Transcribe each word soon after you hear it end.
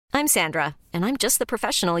I'm Sandra, and I'm just the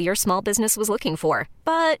professional your small business was looking for.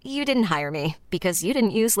 But you didn't hire me because you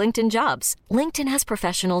didn't use LinkedIn Jobs. LinkedIn has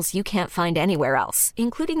professionals you can't find anywhere else,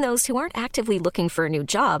 including those who aren't actively looking for a new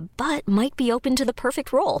job, but might be open to the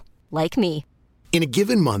perfect role, like me. In a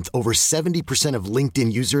given month, over 70% of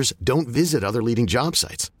LinkedIn users don't visit other leading job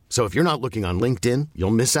sites. So if you're not looking on LinkedIn,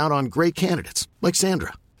 you'll miss out on great candidates like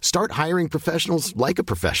Sandra. Start hiring professionals like a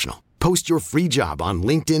professional. Post your free job on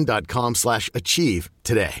linkedin.com/achieve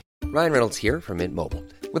today. Ryan Reynolds here from Mint Mobile.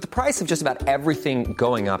 With the price of just about everything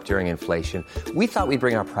going up during inflation, we thought we'd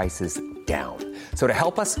bring our prices down. So to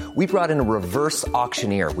help us, we brought in a reverse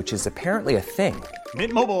auctioneer, which is apparently a thing.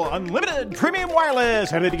 Mint Mobile Unlimited Premium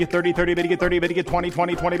Wireless. How to get 30, 30, how to get 30, how to get 20,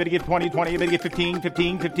 20, 20, how to get 20, 20, how to get 15,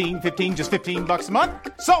 15, 15, 15, just $15 a month?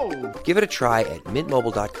 Sold! Give it a try at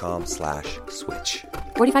mintmobile.com/switch.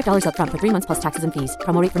 $45 up front for 3 months plus taxes and fees.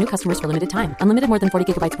 Promo rate for new customers for limited time. Unlimited more than 40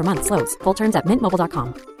 gigabytes per month. Slows full terms at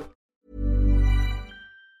mintmobile.com.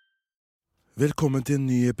 Velkommen til en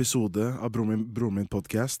ny episode av Broren min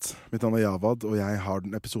podcast. Mitt navn Javad, og jeg har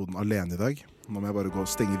den episoden alene I dag. Nå må jeg bare gå og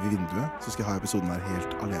stenge vinduet, så skal jeg ha episoden her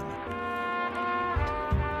helt alene.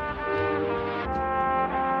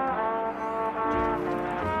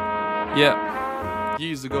 Yeah,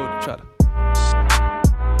 years ago to try to.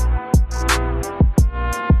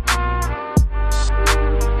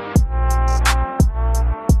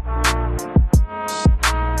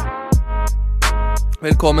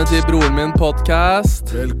 Velkommen til Broren min podcast.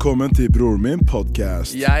 Velkommen til Broren min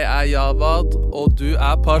podcast. Jeg Javad, og du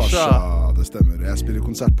Pasha. Pasha, det stemmer. Jeg spiller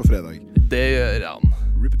konsert på fredag. Det gjør han.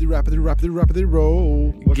 Rippity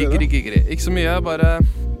roll. Hva skjer det? Giggeri. Ikke så mye, bare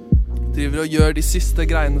driver og gjør de siste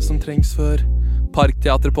greiene som trengs før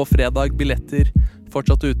Parkteatret på fredag. Billetter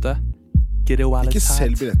fortsatt ute. Ikke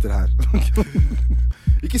selv billetter her.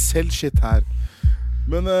 Ikke selv shit her.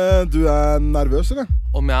 Men du nervøs, eller?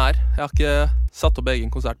 Om jeg har ikke satt opp egen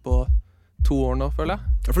konsert på 2 år nå, føler jeg.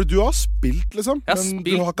 Ja, for du har spilt, liksom. Jeg har men spilt.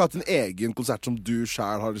 Du har ikke hatt en egen konsert som du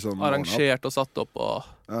selv har liksom Arrangert og satt opp, og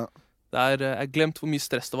ja. jeg glemt hvor mye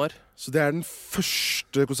stress det var. Så det den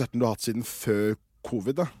første konserten du har hatt siden før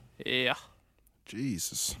covid, da? Ja.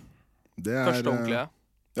 Jesus. Første ordentlige.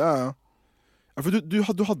 Ja. For du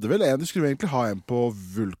hadde vel en, du skulle egentlig ha en på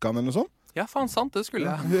Vulkan eller noe sånt? Ja, faen sant, det skulle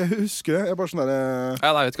jeg. Jeg husker det, jeg bare sånn der...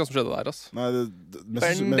 Ja, nei, jeg vet ikke hva som skjedde der, altså. Nei,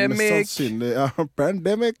 mest Pandemic. sannsynlig, ja,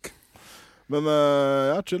 pandemic. Men,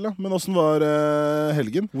 ja, chill da. Men hvordan var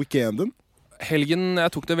helgen? Weekenden? Helgen,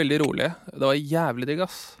 jeg tok det veldig rolig. Det var jævlig digg,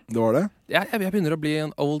 ass. Det var det? Jeg begynner å bli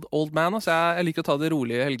en old man, ass. Jeg liker å ta det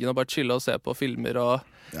rolig I helgen og bare chille og se på filmer og...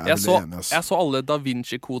 Jeg så alle Da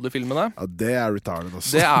Vinci-kode-filmene. Ja, det retarded,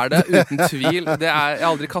 ass. Det det, uten tvil. Jeg har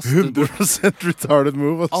aldri kastet bort... 100% retarded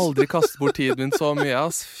move, ass. Aldri kastet bort tiden min så mye,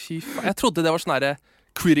 ass. Fy faen. Jeg trodde det var sånne her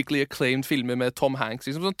critically acclaimed filmer med Tom Hanks.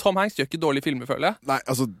 Liksom. Tom Hanks gjør ikke dårlige filmer, føler jeg. Nei,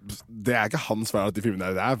 altså, det ikke hans feil at de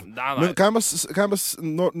filmene ræv. Nei. Men kan jeg bare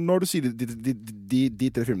når du sier de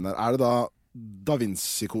 3 filmene der, det da Da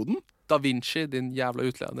Vinci-koden? Da Vinci, din jævla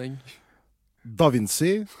utlending. Da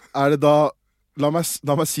Vinci, det da La meg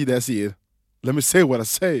si det jeg sier. Let me say what I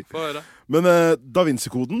say. Få høre. Men Da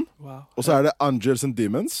Vinci-koden, wow. Og så det Angels and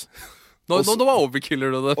Demons. Nå var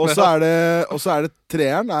overkiller du det. Og så det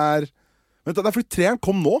 3'eren Vent, det fordi 3'eren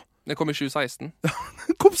kom nå. Det kom I 2016.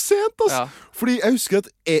 Den kom sent, ass. Ja. Fordi jeg husker at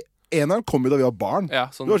 1'eren kom da vi var barn. Ja,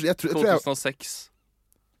 sånn 2006.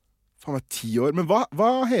 Faen meg 10 år. Men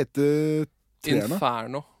hva heter 3'erne?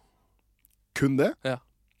 Inferno. Kun det? Ja.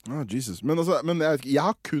 Jesus. Men jeg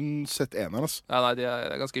har kun sett 1'eren, ass. Ja, nei, det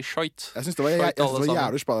ganske skjøyt. Jeg synes det var jævlig spennende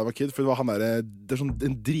da jeg var kid, for det var han der, det sånn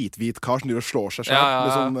en drithvit kar som driver og slår seg selv. Ja. Med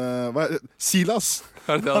sånn, Silas.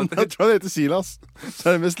 Jeg tror han heter Silas. Så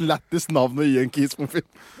det mest lettest navnet I en kis på en film.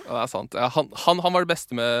 Ja, det sant. Ja, han var det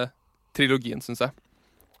beste med trilogien, synes jeg.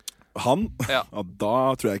 Han? Ja. Ja,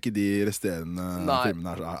 da tror jeg ikke de resterende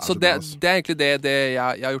filmene så bra. Så det egentlig det jeg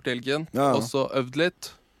har gjort I helgen. Ja. Og så øvd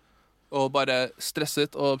litt. Og bare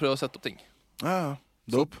stresset og prøvde å sette opp ting. Ja,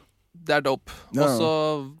 dope. Det dope. Ja. Og så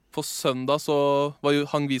på søndag så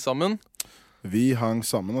hang vi sammen. Vi hang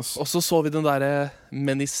sammen, ass. Og så vi den der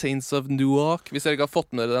Many Saints of Newark. Hvis dere ikke har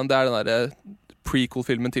fått med dere den, det den der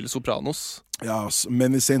prequel-filmen til Sopranos. Ja,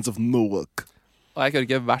 Many Saints of Newark. Og jeg kører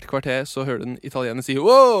ikke hvert kvarter, så hører den italiener si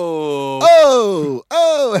wow!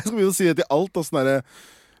 Jeg skal begynne å si det til alt. Og sånn der,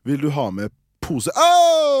 vil du ha med pose?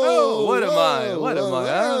 What am I?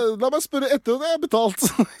 La meg spørre etter at jeg har betalt.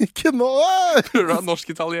 Ikke nå. Prøver du å ha norsk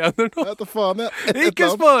italiener nå? Jeg vet da faen, Ikke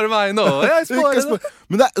spare meg nå, jeg sparer det.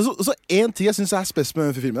 Men så en ting jeg synes spes med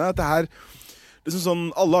denne filmen, at det liksom sånn,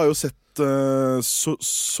 alle har jo sett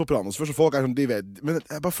Sopranos først, så folk sånn, de vet, men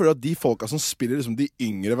jeg bare føler at de folka som spiller liksom, de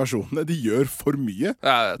yngre versjonene, de gjør for mye.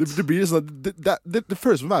 Det blir sånn det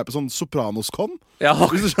føles som å være på sånn Sopranos-con,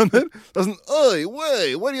 hvis du skjønner. Det sånn, oi,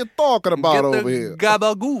 wait, what are you talking about over here?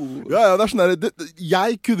 Gabagoo. Ja, det sånn der,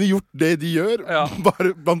 jeg kunne gjort det de gjør,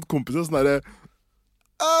 bare blant kompiser, sånn der,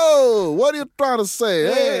 oh, what are you trying to say?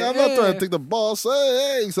 Hey, I'm not trying to take the boss,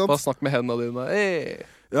 hey, ikke sant? Bare snakk med hendene dine, hey.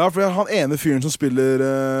 Ja, for han ene fyren som spiller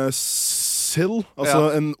Sill,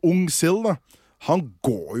 altså en ung Sill da, han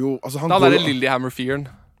går jo altså, han er Lillehammer-fyren.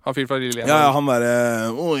 Han fyren fra Lillehammer. Ja, han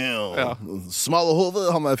der Smalahove,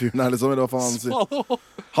 han der fyren der liksom, eller hva faen han sier.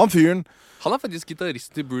 Han fyren han faktisk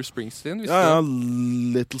gitarist til Bruce Springsteen. Ja,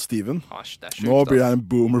 Little Steven. Nå blir det en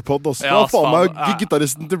boomer-pod også. Ja, faen meg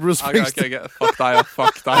gitaristen til Bruce Springsteen. Okay.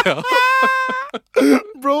 Fuck deg, ja.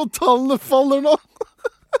 Bro, tallene faller nå.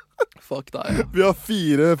 Fuck deg. Vi har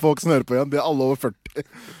 4 folk som hører på igjen. De er alle over 40.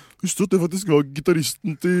 Husk at det faktisk var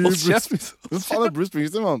gitaristen til Bruce Springsteen. Hvem faen er Bruce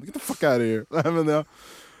Springsteen, man? Get the fuck out of here. Nei,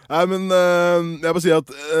 men jeg bare sier at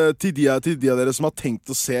til de av dere som har tenkt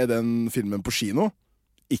å se den filmen på kino,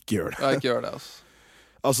 ikke gjør det. Ja, ikke gjør det,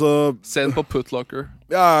 altså. Se den på Putlocker.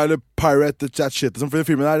 Ja, eller Pirate Chat Shit, liksom. For den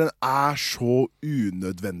filmen her, den er så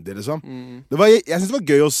unødvendig, liksom. Jeg synes det var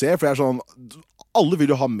gøy å se, for jeg sånn, alle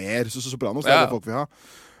vil jo ha mer Sopranos, det er det folk vil ha.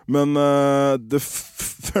 Men det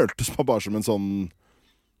føltes bare som en sånn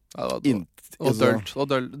og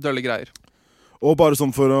dølle greier. Og bare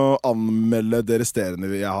sånn for å anmelde det resterende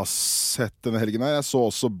jeg har sett denne helgen her. Jeg så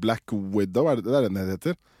også Black Widow, er det den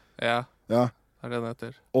heter? Ja. Det er den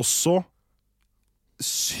heter. Også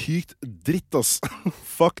sykt dritt, ass.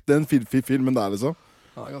 Fuck den filmen der, liksom.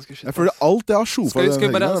 Ja, ganske shit. Jeg føler alt jeg har sjofa. Skal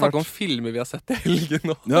vi bare snakke om filmer vi har sett i helgen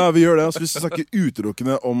nå? Ja, vi gjør det. Altså, vi snakker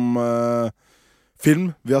utelukkende om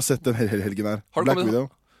film vi har sett den helgen her. Black Widow.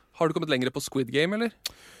 Har du kommet lenger på Squid Game, eller?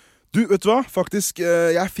 Du, vet du hva? Faktisk,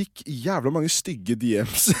 jeg fikk jævla mange stygge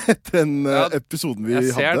DMs etter den episoden vi hadde.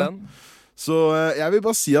 Jeg ser den. Så jeg vil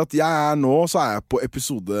bare si at så er jeg på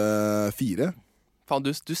episode 4. Faen,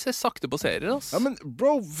 du ser sakte på serier, ass. Ja, men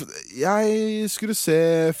bro, jeg skulle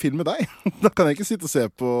se film med deg. Da kan jeg ikke sitte og se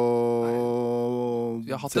på serier.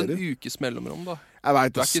 Jeg har hatt en ukes mellomrom, da. Jeg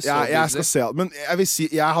vet, jeg skal se alt. Men jeg vil si,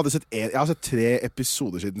 jeg har sett 3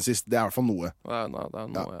 episoder siden sist. Det er i hvert fall noe. Det er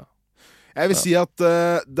noe, ja. Jeg vil si at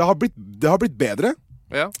det har blitt bedre.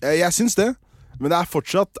 Ja. Jeg syns det. Men det er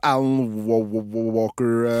fortsatt Alan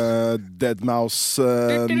Walker,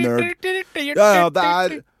 Deadmau5-nerd. Ja, det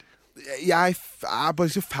er jeg er bare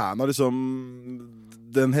ikke fan av liksom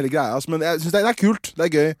den hele greia, men jeg synes det er kult, det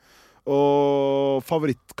er gøy. Og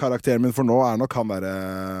favorittkarakteren min for nå er nok han der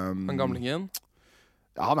den gamlingen.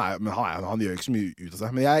 Ja, han gjør ikke så mye ut av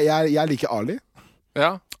seg. Men jeg liker Ali.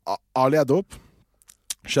 Ja. Ali er dope.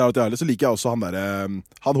 Shout out til Ali. Så liker jeg også han der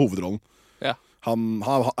han hovedrollen. Ja.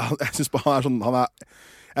 Jeg synes bare han er sånn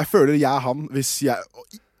jeg føler jeg er han hvis jeg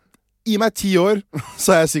i meg 10 år,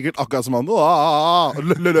 så er jeg sikkert akkurat som han.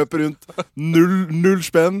 Løper rundt. Null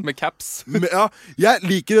spenn. Med caps. Ja, jeg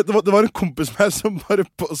liker det. Det var en kompis med meg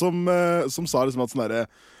som sa liksom at sånn derre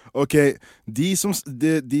ok, de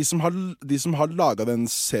som har laget den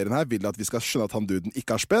serien her vil at vi skal skjønne at han duden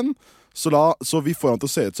ikke har spenn, så vi får han til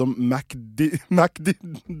å se ut som Mac DiMarco.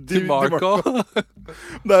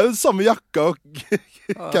 Det er jo samme jakka og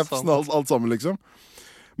capsen og alt sammen, liksom.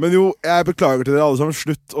 Men jo, jeg beklager til dere alle sammen.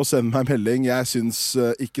 Slutt å sende meg en melding. Jeg synes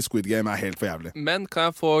ikke Squid Game er helt for jævlig. Men kan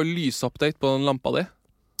jeg få lysupdate på den lampa di?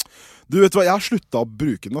 Du vet hva, jeg har sluttet å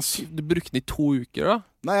bruke den, ass. Du brukte den i 2 uker, da?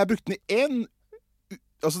 Nei, jeg brukte den i 1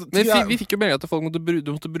 altså, men vi fikk jo melding at folk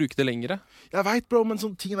måtte bruke det lengre. Jeg vet, bro, men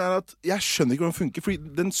sånn tingen er at jeg skjønner ikke hvordan den funker, fordi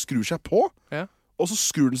den skrur seg på, og så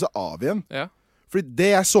skrur den seg av igjen. Ja. Fordi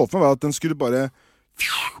det jeg så for meg var at den skulle bare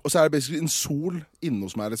og så er det basically en sol inne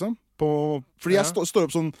hos meg, liksom. Fordi jeg står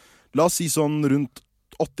opp sånn, la oss si sånn rundt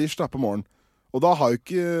 8-ish da, på morgen. Og da er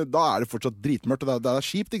det fortsatt dritmørkt, og det er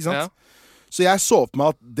kjipt, ikke sant? Ja. Så jeg så på meg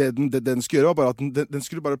at det den skulle gjøre, var bare at den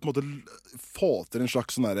skulle bare på en måte få til en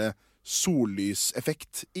slags sånn der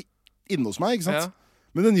sollyseffekt inne hos meg, ikke sant? Ja.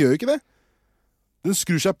 Men den gjør jo ikke det. Den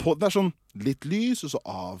skrur seg på, det er sånn litt lys, og så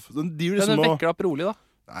av. Den vekker opp rolig, da.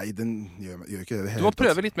 Nei, den gjør ikke det. Du må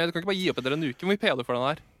prøve litt mer, du kan ikke bare gi opp etter en uke. Hvor mye payer du for den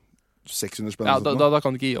her? 600 spenn. Ja, da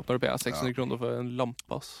kan du ikke gi opp når du payer 600 kroner for en lampe,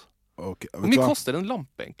 ass. Okay, hvor mye koster en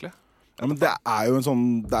lampe, egentlig? Ja, men det er jo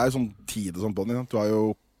sånn tid og sånn på den. Du har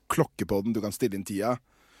jo klokke på den, du kan stille inn tida.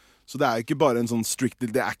 Så det er jo ikke bare en sånn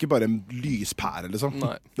det er ikke bare en lyspære, liksom.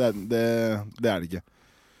 Nei. Det er det ikke.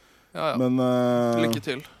 Ja. Men, lykke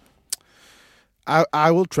til. I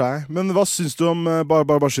will try. Men hva syns du om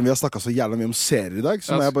bare siden vi har snakket så jævla mye om serier I dag,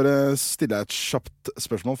 så må jeg bare stille deg et kjapt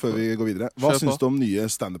spørsmål før vi går videre. Hva syns du om nye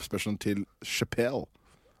stand-up-spørsmålen til Chappelle?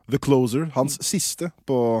 The Closer, hans siste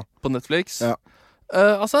på Netflix? Ja.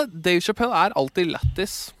 Altså, Dave Chappelle alltid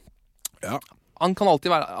lættis. Ja. Han får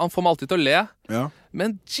meg alltid til å le. Ja.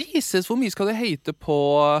 Men Jesus, hvor mye skal du hate på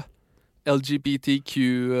LGBTQ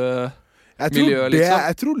miljøet, liksom?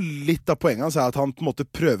 Jeg tror litt av poenget hans at han på en måte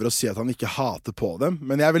prøver å si at han ikke hater på dem.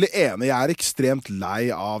 Men jeg veldig enig, jeg ekstremt lei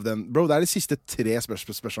av den. Bro, det de siste 3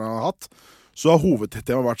 spørsmålene han har hatt. Så har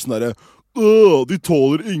hovedtemaet vært sånn derre de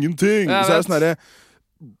tåler ingenting. Så det sånn derre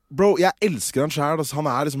bro, jeg elsker han selv. Altså,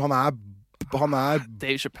 han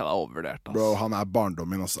Dave Chappelle overvurdert, altså. Bro, han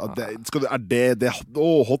barndommen, altså. Det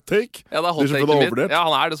hot take? Ja, det hot take mitt. Ja,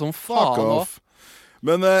 han det som faen også.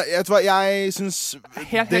 Men vet du hva, jeg synes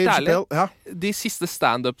Helt ærlig, de siste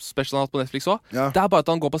stand-up-specialene på Netflix også, det bare at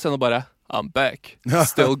han går på scenen og bare I'm back,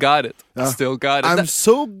 still got it, still got it. I'm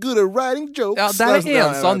so good at writing jokes. Ja, det det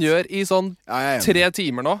eneste han gjør I sånn 3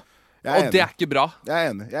 timer nå, og det ikke bra. Jeg er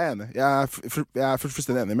enig. Jeg er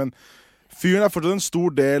fullstendig enig, men fyren fortsatt en stor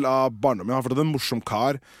del av barndommen. Han fortsatt en morsom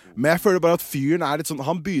kar. Men jeg føler bare at fyren litt sånn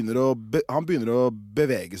han begynner å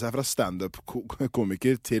bevege seg fra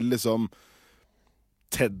stand-up-komiker til liksom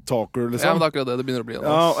TED-talker, liksom. Ja, men det akkurat det begynner å bli.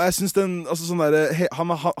 Ja, og jeg synes altså sånn der, han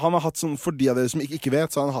har hatt sånn, for de av dere som ikke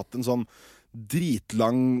vet, så har han hatt en sånn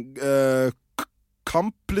dritlang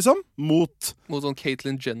kamp, liksom, mot sånn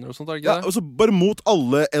Caitlyn Jenner og sånt, ikke det? Ja, altså bare mot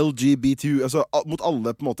alle LGBTQ, altså mot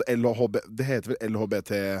alle på en måte det heter vel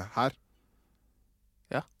LHBT her?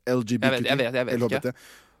 Ja. LGBTQ. Jeg vet LHBT. ikke.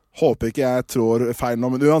 Håper ikke jeg trår feil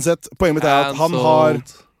nå, men uansett, poenget mitt at han har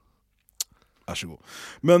Vær så god.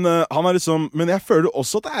 Men han liksom, men jeg føler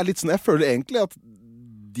også at det litt sånn, jeg føler egentlig at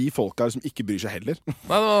de folka liksom ikke bryr seg heller.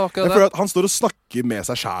 Nei, det jeg føler at han står og snakker med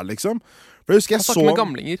seg selv, liksom. For jeg husker han snakker med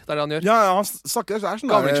gamlinger, det han gjør. Ja, han snakker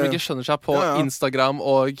sånn gamlinger som ikke skjønner seg på Instagram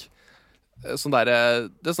og sånn der,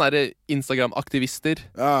 det sånne der Instagram-aktivister.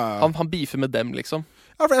 Han beefer med dem, liksom.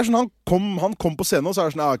 Ja, for det sånn, han kom på scenen, og så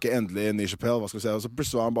det sånn, ikke endelig ny Chappelle, hva skal vi si, og så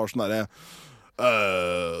plutselig var han bare sånn der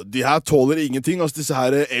de her tåler ingenting, altså disse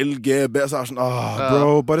her LGB, så sånn,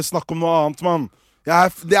 bro, bare snakk om noe annet, mann.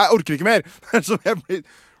 Jeg orker ikke mer.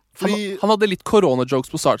 Han hadde litt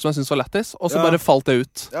korona-jokes på start som jeg synes var lættis, og så bare falt det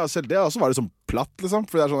ut. Ja, selv det også var liksom platt, liksom.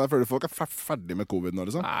 For det sånn, jeg føler folk ferdig med covid nå,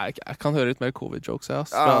 liksom. Nei, jeg kan høre litt mer covid-jokes,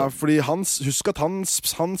 fordi husk at han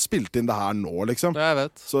spilte inn det her nå, liksom. Ja, jeg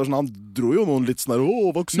vet. Så sånn, han dro jo noen litt sånn der,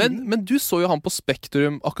 vaksinen. Men du så jo han på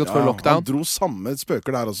Spektrum akkurat før lockdown. Han dro samme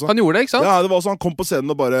spøker der også. Han gjorde det, ikke sant? Ja, det var også, han kom på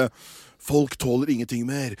scenen og bare folk tåler ingenting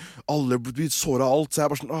mer. Alle blir såret av alt. Så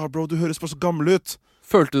jeg bare sånn, bro, du høres bare så gammel ut.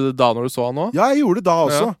 Følte du det da når du så han nå? Ja, jeg gjorde det da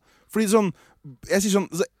også. Fordi sånn, jeg sier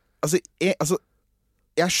sånn,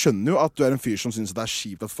 jeg skjønner jo at du en fyr som synes at det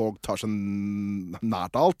kjipt at folk tar seg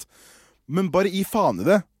nært av alt. Men bare gi faen I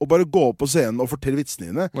det, og bare gå opp på scenen og fortelle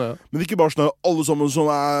vitsene dine. Ja. Men ikke bare sånn, alle sammen som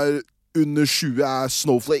under 20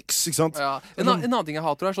 snowflakes, ikke sant? Ja. En annen ting jeg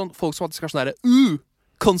hater sånn, folk som alltid skal sånn her,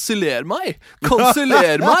 kanseller meg!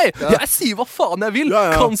 Kanseller meg! Jeg sier hva faen jeg vil!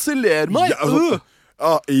 Kanseller meg!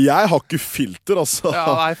 Jeg har ikke filter, altså. Ja,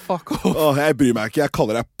 nei, fuck off. Jeg bryr meg ikke, jeg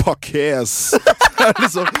kaller deg pakkes.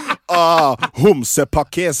 Liksom,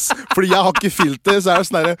 homsepakkes. Fordi jeg har ikke filter, så det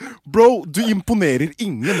sånn der, bro, du imponerer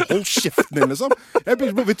ingen. Hold kjeften din, liksom. Vet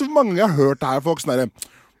du hvor mange jeg har hørt det her, folk sånn der,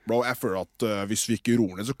 bro, jeg føler at hvis vi ikke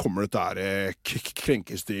roer ned, så kommer dette her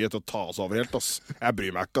krenkestiget til å ta oss over helt, ass. Jeg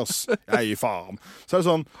bryr meg ikke, ass. Jeg gir faen. Så det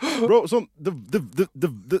sånn, bro, sånn,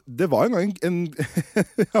 det var en gang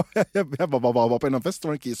jeg var på en eller annen fest, det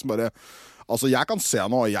var en kis som bare, altså, jeg kan se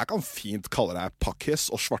nå, jeg kan fint kalle deg pakkes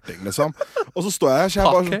og svarting, liksom. Og så står jeg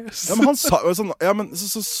bare sånn, ja, men han sa sånn, ja, men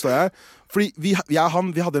så står jeg, fordi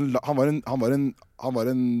han var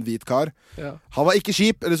en hvit kar. Ja. Han var ikke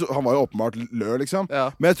kjip, han var jo åpenbart lø, liksom. Ja.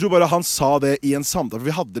 Men jeg tror bare han sa det I en samtale, for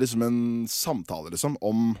vi hadde liksom en samtale liksom,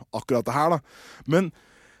 om akkurat det her, da. Men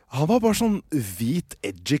han var bare sånn hvit,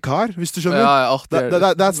 edgy kar, hvis du skjønner. Ja,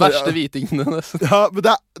 det verste hvitingene. Ja, men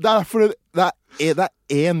det derfor det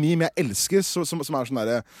en meme jeg elsker, som sånn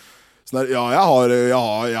der, ja,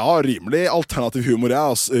 jeg har rimelig alternativ humor,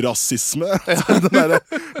 rasisme.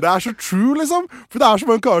 Det så true, liksom. For det så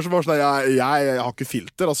mange karer som bare sånn, jeg har ikke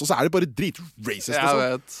filter, altså. Så det bare dritracist,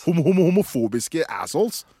 liksom. Homofobiske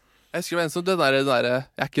assholes. Jeg husker en som det der,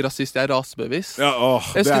 jeg ikke rasist, jeg rasbevisst. Ja,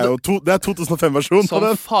 det jo 2005-versjonen på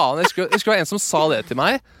den. Faen, jeg husker det var en som sa det til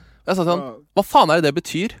meg. Jeg sa til han, hva faen det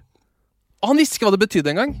betyr? Og han visste ikke hva det betydde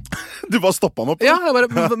engang. Du bare stoppet han opp? Ja, jeg bare,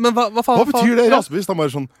 men hva faen? Hva betyr det rasbevisst? Han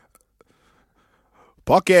bare sånn,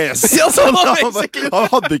 Pakkes! Ja, sånn, han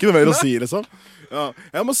hadde ikke noe mer å si, liksom. Ja.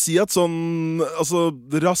 Jeg må si at sånn altså,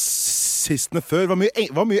 rasistene før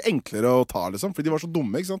var mye enklere å ta, liksom. Fordi de var så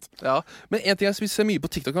dumme, ikke sant? Ja, men en ting jeg ser mye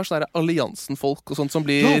på TikTok, kanskje, er alliansen-folk og sånt som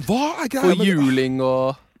blir for juling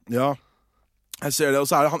og... Ja, jeg ser det, og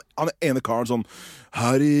så er det han ene karen sånn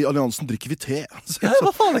her i alliansen drikker vi te. Ja,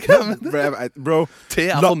 hva faen er ikke det? Bro, te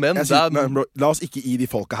er for menn. Bro, la oss ikke gi de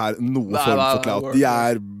folka her noe form for clout. De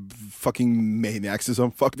er fucking maniacs,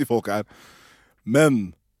 liksom. Fuck de folka her.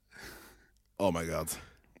 Men oh my god.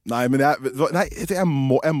 Nei, men jeg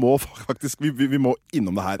må faktisk vi må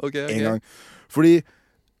innom det her en gang. Fordi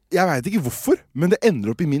jeg vet ikke hvorfor, men det ender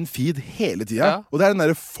opp i min feed hele tiden. Ja. Og det er den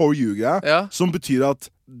der for you-greia, som betyr at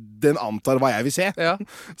den antar hva jeg vil se. Ja.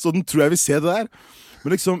 Så den tror jeg vil se det der. Men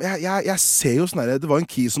liksom, jeg ser jo sånn her, det var en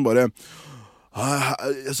key som bare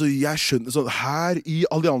altså, jeg skjønner sånn, her i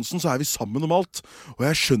alliansen så er vi sammen om alt. Og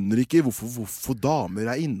jeg skjønner ikke hvorfor damer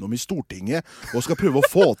er innom i Stortinget og skal prøve å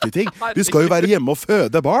få til ting. De skal jo være hjemme og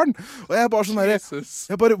føde barn. Og jeg er bare sånn her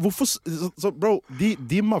hvorfor så, bro,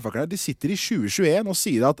 de motherfuckerne, de sitter i 2021 og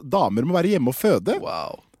sier at damer må være hjemme og føde.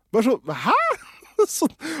 Wow. Bare så, hæ?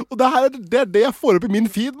 Og det er det jeg får opp i min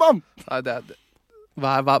feed, mann. Nei, det er det.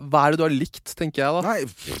 Hva er det du har likt, tenker jeg da? Nei,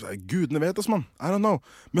 gudene vet oss, mann. I don't know.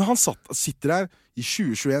 Men han sitter her i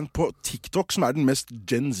 2021 på TikTok, som er den mest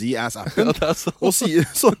Gen Z-ass-appen, og sier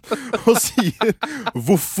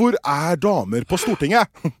hvorfor er damer på Stortinget?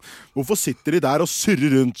 Hvorfor sitter de der og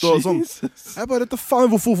surrer rundt og sånn? Jeg bare, faen,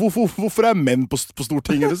 hvorfor er menn på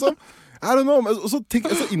Stortinget, liksom? I don't know, så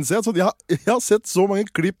innser jeg at jeg har sett så mange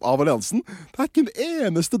klipp av alliansen. Det er ikke en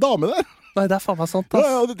eneste dame der. Nei, det er faen meg sant, ass.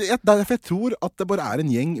 Ja, det er derfor jeg tror at det bare er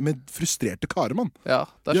en gjeng med frustrerte karer, mann. Ja,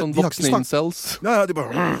 det er sånn voksne incels. Ja,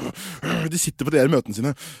 de sitter på de her møtene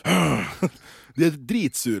sine. De er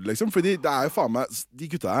dritsure, liksom. Fordi det er jo faen meg, de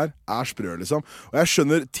gutta her er sprø, liksom. Og jeg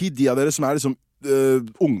skjønner til de av dere som er liksom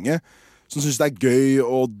unge, som synes det er gøy,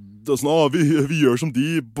 og sånn, vi gjør som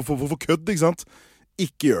de for kødd, ikke sant?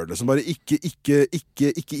 Ikke gjør det, som bare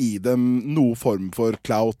ikke gi dem noe form for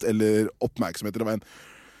clout eller oppmerksomhet eller hva enn.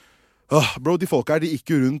 Bro, de folka her, de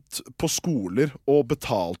gikk jo rundt på skoler og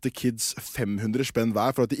betalte kids 500 spenn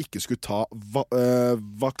hver for at de ikke skulle ta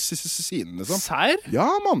vaksinen, liksom. Serr? Ja,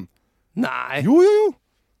 mann. Nei. Jo.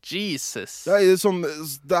 Jesus.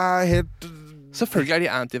 Det er helt... Selvfølgelig er de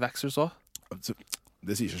anti-vaxxers også.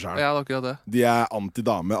 Det sier seg selv. Ja, det er akkurat det. De er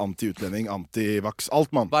anti-dame, anti-utlending, anti-vaks, alt,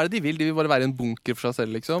 mann. Hva er det de vil? De vil bare være i en bunker for seg selv,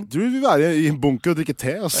 liksom? Du vil være i en bunker og drikke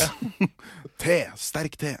te, altså. Ja. Te,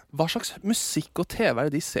 sterk te. Hva slags musikk og TV er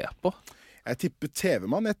det de ser på? Jeg tipper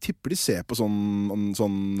TV-mann. Jeg tipper de ser på sånn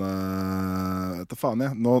vet du faen,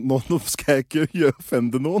 jeg. Nå skal jeg ikke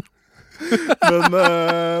offende noen. Men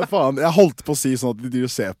faen, jeg holdt på å si sånn at de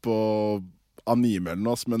ser på anime eller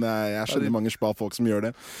noe, men jeg skjønner mange spa folk som gjør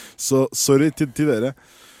det. Så sorry til dere.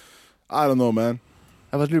 I don't know, man.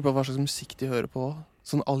 Jeg bare lurer på hva slags musikk de hører på.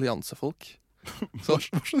 Sånn alliansefolk. Hva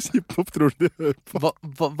slags hiphop tror du de hører på?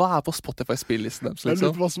 Hva er på Spotify-spillisten deres, liksom? Jeg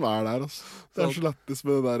lurer på liksom? hva som er der, altså. Det er så lættis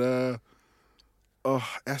med det der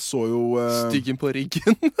jeg så jo Styggen på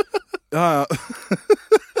ryggen. Ja.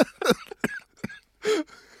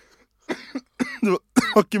 Det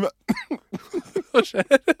var ikke med. Hva skjer?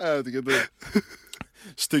 Jeg vet ikke.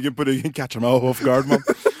 Styggen på ryggen catcher meg off guard, mann.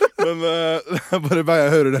 Men bare hver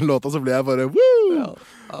jeg hører den låta, så blir jeg bare woo! Ja,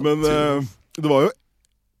 men det var jo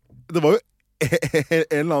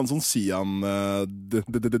en eller annen sånn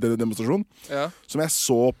Sian-demonstrasjon som jeg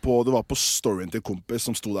så på. Det var på storyen til kompis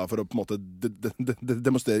som sto der for å på en måte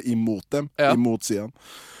demonstrere imot dem, imot Sian.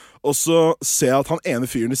 Og så ser jeg at han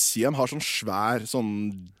ene fyren i Sian har sånn svær sånn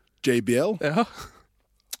JBL. Ja.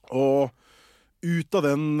 Og ut av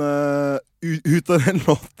den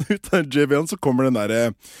JBL-en så kommer den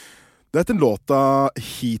derre, det er den låta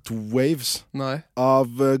Heat Waves. Nei. Av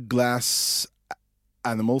Glass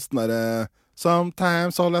Animals, den derre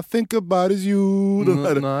Sometimes all I think about is you. Den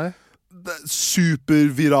der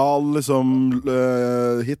superviral liksom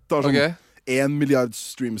hit. Da, sånn 1 milliard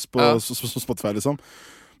streams på Spotify, liksom.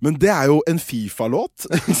 Men det er jo en FIFA-låt.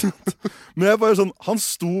 Men jeg bare sånn, han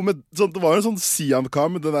sto med sånn, det var en sånn Sian-kar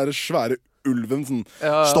med den der svære ulven sånn,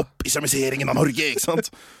 stopp islamiseringen av Norge, ikke sant?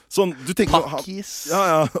 Sånn, du tenker Pakkis.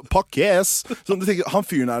 Pakkis. Sånn, du tenker, han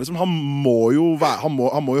fyren her liksom, han må jo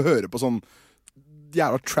høre på sånn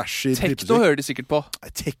jævla trashy Tekno hører de sikkert på.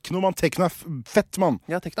 Tekno er fett, mann.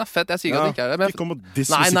 Ja, tekno er fett. Jeg sier ikke at det ikke er det.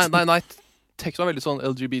 Men nei. Tekno er veldig sånn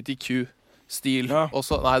LGBTQ-stil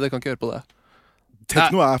også. Nei, det kan ikke høre på det.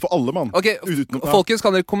 Tekno er for alle, mann. Ok, folkens,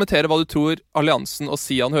 kan dere kommentere hva du tror Alliansen og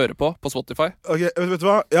Sian hører på Spotify? Ok, vet du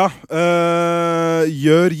hva? Ja,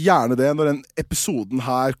 gjør gjerne det. Når den episoden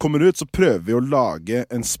her kommer ut, så prøver vi å lage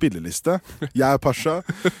en spilleliste, jeg og Pasha,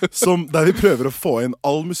 der vi prøver å få inn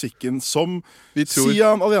all musikken som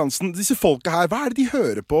Sian, Alliansen, disse folka her, hva er det de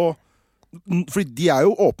hører på? Fordi de er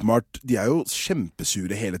jo åpenbart, de er jo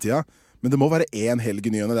kjempesure hele tiden. Men det må være en helg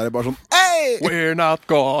i nyene der det bare sånn hey! We're not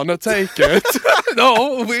gonna take it.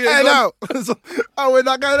 No, we're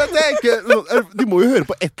not gonna take it. De må jo høre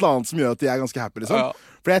på et eller annet som gjør at de er ganske happy, liksom. Ja.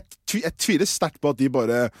 For jeg tviler sterkt på at de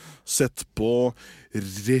bare sett på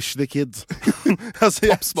Rich the Kid.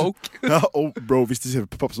 Pop Smoke. Ja, og bro, hvis de ser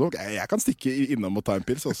på Pop Smoke, jeg kan stikke innom og ta en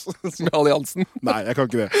pils også. Med Alliansen. Nei, jeg kan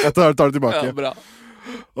ikke det. Jeg tar det tilbake. Ja, bra.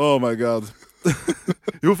 Oh my god.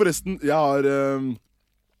 Jo, forresten, jeg har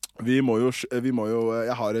jeg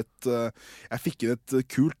fikk inn et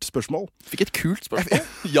kult spørsmål. Fikk et kult spørsmål?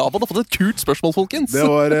 Javan har fått et kult spørsmål, folkens. Det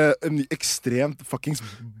var en ekstremt fuckings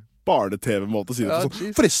barne-tv-måte å si det på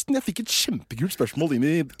sånn. Forresten, jeg fikk et kjempekult spørsmål inn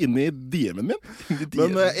i DM-en min.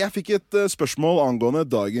 Men jeg fikk et spørsmål angående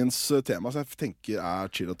dagens tema, som jeg tenker er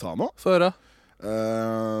chill å ta nå. Få høre.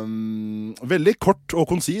 Veldig kort og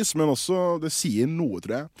konsis, men også det sier noe,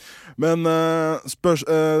 tror jeg. Men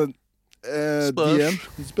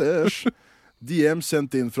DM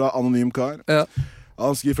sendt inn fra anonym kar. Ja.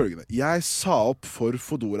 Han skriver følgende: Jeg sa opp for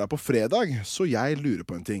Fodora på fredag, så jeg lurer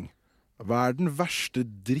på en ting. Hva er den verste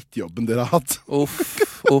drittjobben dere har hatt?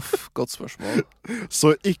 Uff, godt spørsmål.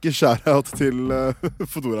 Så ikke shout-out til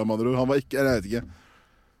Fodora, med andre ord. Han var ikke, jeg vet ikke.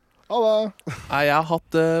 Halla. Nei, jeg har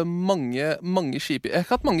hatt mange kjipe. Jeg har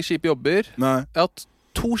ikke hatt mange kjipe jobber. Nei. Jeg har hatt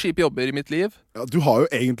 2 kjipe jobber i mitt liv. Ja, du har jo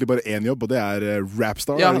egentlig bare 1 jobb, og det er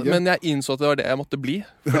rapstar. Ja, men jeg innså at det var det jeg måtte bli.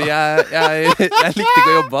 Fordi jeg likte ikke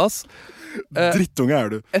å jobbe, ass. Drittunge er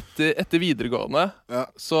du. Etter videregående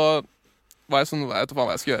så var jeg sånn, jeg vet ikke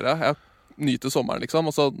hva jeg skal gjøre. Jeg nyter sommeren, liksom.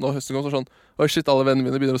 Og så når høsten kom, så sånn oi shit, alle vennene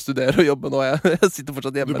mine begynner å studere og jobbe nå. Jeg sitter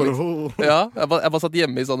fortsatt hjemme. Liksom. Ja, jeg bare satt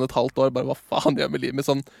hjemme i sånn et halvt år. Bare hva faen gjør jeg med livet mitt?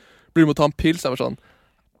 Sånn, blir du med å ta en pils? Jeg var sånn,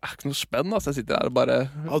 det er ikke noe spennende, altså. Jeg sitter her og bare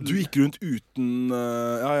du gikk rundt uten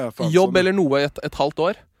jobb eller noe i et halvt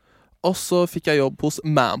år. Og så fikk jeg jobb hos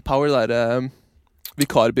Manpower, det der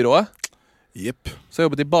vikarbyrået. Jepp. Så jeg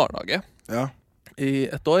jobbet i barnehage i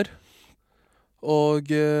et år. Og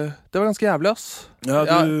det var ganske jævlig, ass. Ja,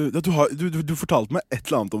 du fortalte meg et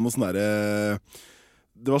eller annet om noe sånn derre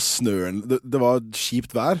det var snøen, det var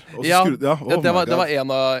kjipt vær. Det var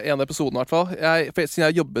en av episodene i hvert fall. Siden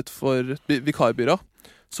jeg jobbet for vikarbyrå,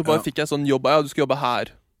 så bare fikk jeg sånn jobb. Ja, du skal jobbe her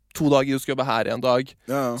 2 dager, du skal jobbe her 1 dag.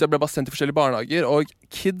 Så jeg ble bare sendt til forskjellige barnehager. Og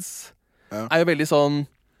kids er jo veldig sånn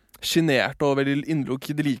genert og veldig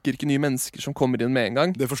innlukket. De liker ikke nye mennesker som kommer inn med en gang.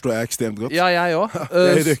 Det forstår jeg ekstremt godt. Ja, jeg også.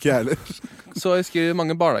 Jeg røkker jeg heller. Så jeg husker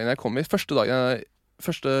mange barnehager jeg kom i.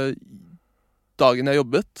 Første dagen jeg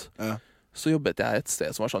jobbet, så jobbet jeg et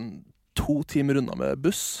sted som var sånn 2 timer unna med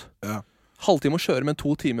buss. Halvtime å kjøre, men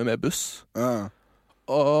 2 timer med buss.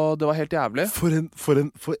 Og det var helt jævlig. For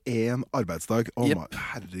en arbeidsdag.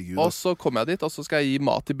 Herregud. Og så kom jeg dit, og så skal jeg gi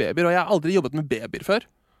mat til babyer. Og jeg har aldri jobbet med babyer før.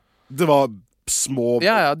 Det var små...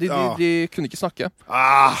 Ja, de kunne ikke snakke.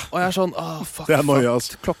 Og jeg er sånn, fuck. Det er noe,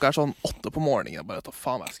 altså. Klokka er sånn 8 på morgenen. Jeg bare, hva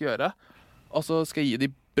faen jeg skal gjøre? Og så skal jeg gi de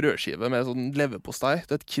brødskive med sånn leverpostei.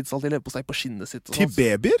 Du vet, kids alltid leverpostei på skinnet sitt. Til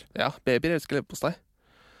babyer? Ja, babyer elsker leverpostei.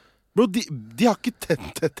 Bro, de har ikke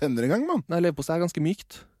tenner engang, mann. Nei, leverpostei er ganske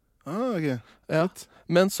mykt. Ok. Ja.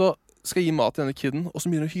 Men så skal jeg gi mat til denne kiden, og så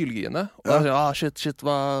begynner hun å hylgrine. Og jeg sier, shit,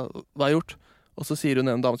 hva har jeg gjort? Og så sier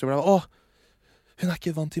hun en dame til meg, hun er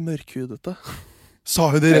ikke vant til mørkhudete.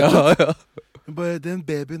 Sa hun det rett ut? Ja. Den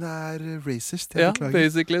babyen er racist. Ja,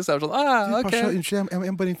 basically. Så er det sånn, ok. Pasha, unnskyld,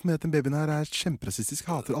 jeg bare informerer at den babyen her er kjemperasistisk.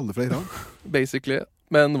 Hater alle fra Iran. Basically.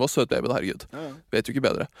 Men det var søt baby, herregud. Vet jo ikke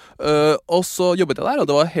bedre. Og så jobbet jeg der, og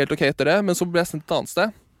det var helt ok etter det. Men så ble jeg sendt et annet sted.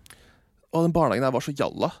 Og den barnehagen der var så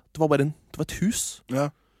jalla. Det var et hus.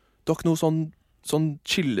 Det var ikke noe sånn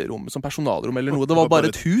chillerom, sånn personalrom eller noe. Det var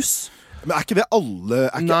bare et hus. Men er ikke det alle?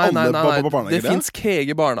 Nei. Det finnes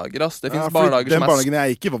kege barnehager, ass. Det finnes barnehager den barnehagen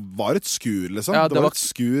jeg gikk i var et skur, liksom. Ja, det var et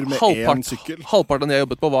skur med én sykkel. Halvparten jeg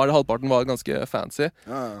jobbet på halvparten var ganske fancy.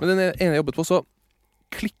 Men den ene jeg jobbet på, så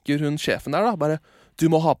klikker hun sjefen der da, bare, du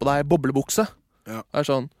må ha på deg boblebukse. Jeg er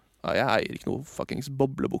sånn, jeg eier ikke noe fuckings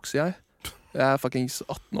boblebukse, jeg. Jeg er fuckings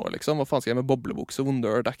 18 år, liksom. Hva faen skal jeg med boblebukse? Hvor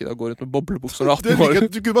nerd er ikke det å gå rundt med boblebukse når 18 år?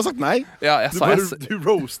 Du kunne bare sagt nei. Ja, du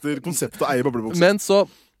roaster konseptet å eie boblebukse. Men så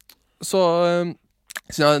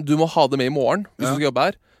du må ha det med i morgen hvis du skal jobbe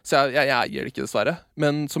her. Så jeg eier det ikke, dessverre.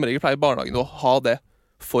 Men som regel pleier barnehagen å ha det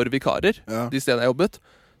for vikarer de stedene jeg jobbet.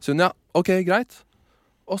 Så hun, ok, greit.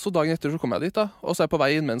 Og så dagen etter så kommer jeg dit da, og så er jeg på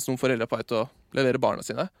vei inn mens noen foreldre er på vei til å levere barna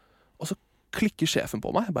sine. Og så klikker sjefen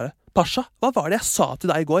på meg. Jeg bare, Pasha, hva var det jeg sa til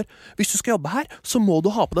deg i går? Hvis du skal jobbe her, så må du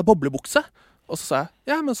ha på deg boblebukse. Og så sa jeg,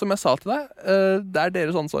 ja, men som jeg sa til deg, det er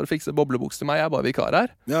deres ansvar å fikse boblebukse til meg, jeg er bare vikar her.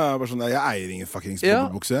 Ja, bare sånn, jeg eier ingen fuckings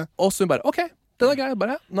boblebukse. Og så hun bare, ok, den er grei,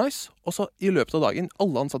 bare, nice. Og så i løpet av dagen,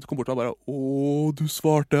 alle ansatte kom bort og bare, du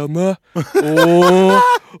svarte henne.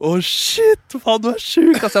 Shit, faen, du er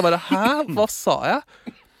syk. Altså jeg bare, hæ, hva sa jeg?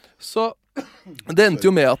 Så det endte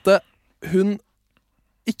jo med at hun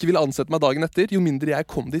ikke ville ansette meg dagen etter, jo mindre jeg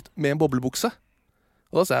kom dit med en boblebukse.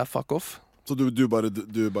 Og da sa jeg, fuck off. Så du bare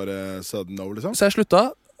sa no, liksom? Så jeg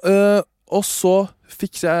slutta, og så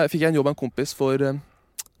fikk jeg en jobb av en kompis for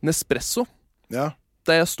Nespresso. Ja.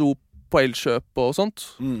 Der jeg sto på Elkjøp og sånt,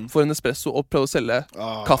 for en Nespresso og prøvde å selge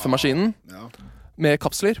kaffemaskinen med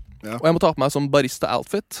kapsler. Ja. Og jeg må ta på meg som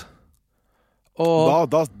barista-outfit.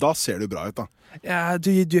 Og da ser du bra ut, da. Ja, du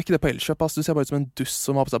gjør ikke det på Elkjøp, ass. Du ser bare ut som en duss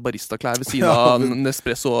som har på seg barista-klær ved siden av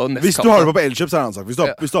Nespresso og Nescafé. Hvis du har det på Elkjøp, så er det annet sagt.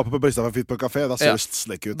 Hvis du har på barista-fit på kafé, da ser du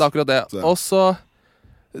slekk ut. Det er akkurat det. Så. Og så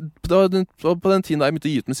på den tiden da jeg begynte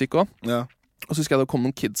å gi ut musikk også, og så husker jeg det kom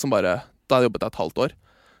noen kids som bare, da jeg jobbet der et halvt år,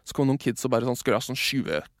 så kom noen kids som bare skulle ha sånn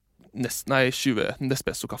 20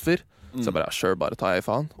 Nespresso-kaffer. Så jeg bare, sure, bare ta jeg i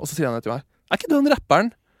faen. Og så sier han til meg, er ikke du den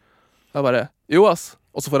rapperen? Jeg bare, jo ass.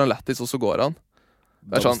 Og så får han lættis, og så går han.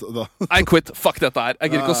 Det er sånn, I quit, fuck dette her. Jeg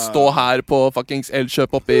gidder ikke å stå her på fuckings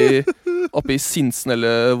Elkjøp oppi Sinsen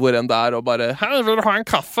eller hvor enn det er og bare, hei, vil du ha en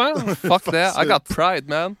kaffe? Fuck det, I got pride,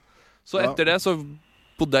 man. Så etter det så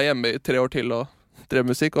bodde jeg hjemme i 3 år til og drev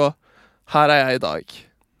musikk, og her er jeg i dag.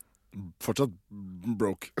 Fortsatt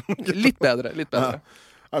broke. Litt bedre. I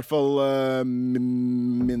hvert fall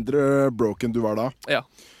mindre broke enn du var da. Ja.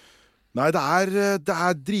 Nei, det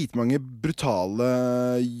er dritmange brutale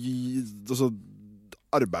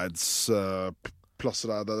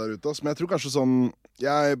arbeidsplasser der ute, men jeg tror kanskje sånn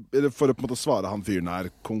for å på en måte svare han fyren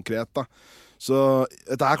her konkret da, så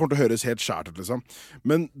dette her kommer til å høres helt skjært ut liksom,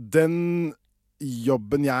 men den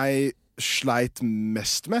jobben jeg sleit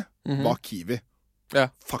mest med var Kiwi.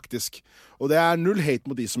 Faktisk. Og det er null hate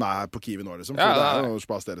mot de som er på Kiwi nå liksom, for det er noe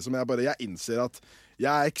spas dere, jeg innser at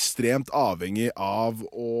jeg er ekstremt avhengig av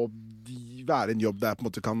å være en jobb der jeg på en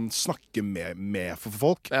måte kan snakke med for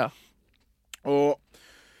folk. Og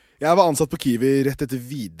jeg var ansatt på Kiwi rett etter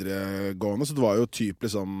videregående, så det var jo typ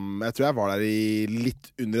liksom, jeg tror jeg var der i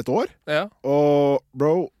litt under et år. Og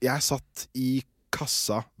bro, jeg satt i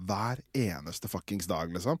kassa hver eneste fuckings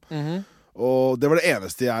dag liksom. Og det var det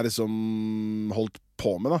eneste jeg liksom holdt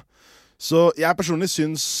på med da. Så jeg personlig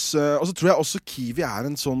syns, og så tror jeg også Kiwi er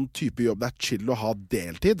en sånn type jobb det er chill å ha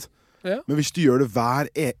deltid. Men hvis du gjør det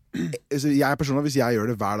jeg personlig, hvis jeg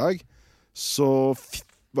gjør det hver dag, så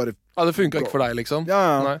bare det funker ikke for deg liksom.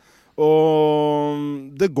 Nei. Og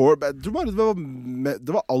det går, jeg tror bare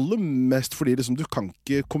det var aller mest fordi liksom, du kan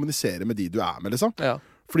ikke kommunisere med de du er med liksom.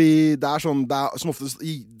 Fordi det er sånn, det er som oftest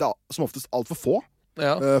alt for få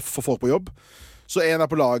for folk på jobb. Så en er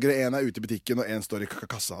på lageret, en er ute i butikken, og en står i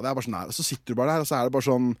kassa. Det er bare sånn her. Og så sitter du bare der, og så er det bare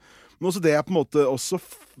sånn. Men også det jeg på en måte også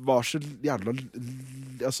var så jævla,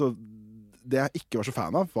 altså, det jeg ikke var så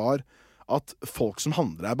fan av, var at folk som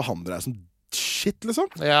behandler deg som shit, liksom.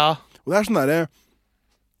 Og det er sånn derre,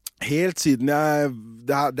 helt siden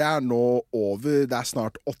det er nå over, det er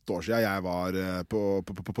snart 8 år siden jeg var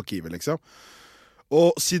på Kiwi, liksom.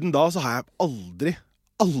 Og siden da så har jeg aldri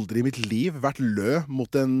i mitt liv vært lø mot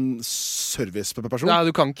en serviceperson. Nei,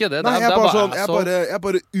 du kan ikke det. Nei, jeg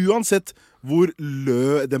bare uansett hvor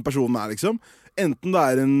lø den personen er, liksom. Enten det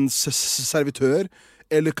er en servitør,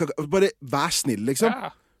 eller bare vær snill, liksom.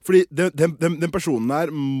 Fordi den personen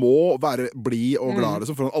her må være blid og glad,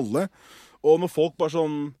 liksom, foran alle. Og når folk bare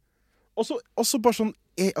sånn også bare sånn,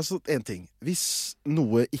 altså en ting. Hvis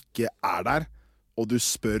noe ikke er der, og du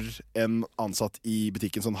spør en ansatt i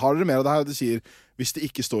butikken sånn, har dere mer av det her? Og du sier, hvis det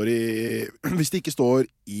ikke står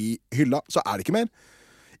i hylla, så er det ikke mer.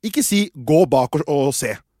 Ikke si, gå bak og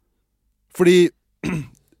se. Fordi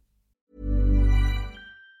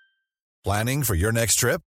Planning for your next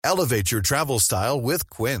trip? Elevate your travel style with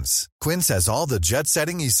Quince. Quince has all the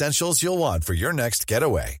jet-setting essentials you'll want for your next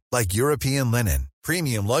getaway, like European linen,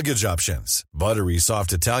 premium luggage options, buttery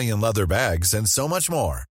soft Italian leather bags, and so much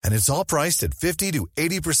more. And it's all priced at 50 to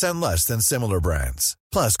 80% less than similar brands.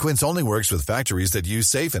 Plus, Quince only works with factories that use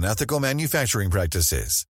safe and ethical manufacturing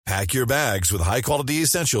practices. Pack your bags with high-quality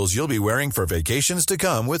essentials you'll be wearing for vacations to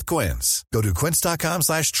come with Quince. Go to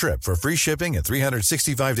quince.com/trip for free shipping and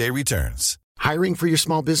 365-day returns. Hiring for your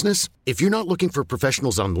small business? If you're not looking for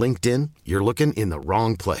professionals on LinkedIn, you're looking in the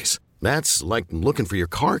wrong place. That's like looking for your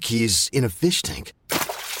car keys in a fish tank.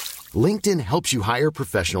 LinkedIn helps you hire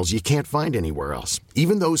professionals you can't find anywhere else,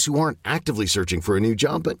 even those who aren't actively searching for a new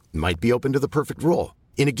job but might be open to the perfect role.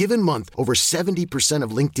 In a given month, over 70%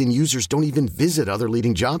 of LinkedIn users don't even visit other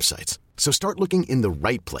leading job sites. So start looking in the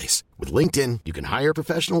right place. With LinkedIn, you can hire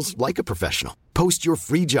professionals like a professional. Post your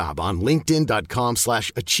free job on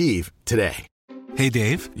linkedin.com/achieve today. Hey,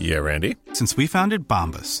 Dave. Yeah, Randy. Since we founded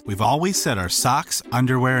Bombas, we've always said our socks,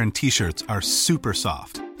 underwear, and T-shirts are super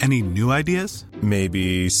soft. Any new ideas?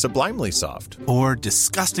 Maybe sublimely soft. Or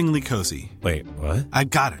disgustingly cozy. Wait, what? I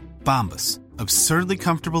got it. Bombas. Absurdly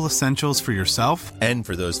comfortable essentials for yourself and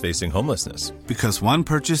for those facing homelessness. Because one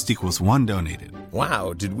purchased equals one donated.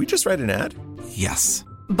 Wow, did we just write an ad? Yes.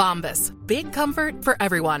 Bombas. Big comfort for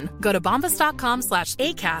everyone. Go to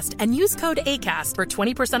bombas.com/ACAST and use code ACAST for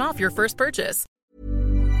 20% off your first purchase.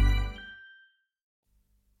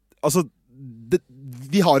 Altså,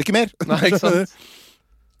 vi har ikke mer. Nei, ikke sant?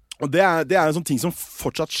 Og det er en sånn ting som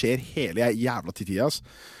fortsatt skjer hele jævla tida, ass.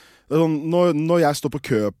 Det er sånn, når jeg står på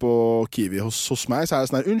kø på Kiwi hos meg, så er det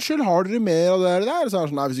sånn her, unnskyld, har dere mer av det der? Så er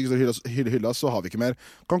det sånn, nei, hvis ikke står hylla, så har vi ikke mer.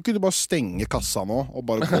 Kan ikke du bare stenge kassa nå, og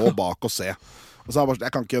bare gå bak og se? Og så er det bare,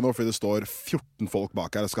 jeg kan ikke nå, fordi det står 14 folk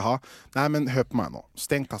bak her jeg skal ha. Nei, men hør på meg nå.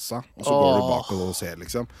 Steng kassa, og så går du bak og ser,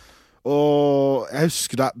 liksom. Og jeg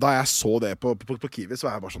husker da jeg så det på Kiwi, så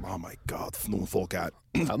var jeg bare sånn, oh my god, noen folk er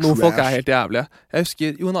noen folk er helt jævlige. Jeg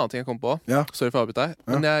husker jo en annen ting jeg kom på. Sorry for å avbryte deg.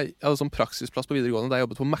 Men jeg hadde sånn praksisplass på videregående der jeg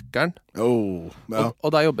jobbet på Mækkern. Og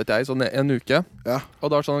der jobbet jeg sånn en uke. Og da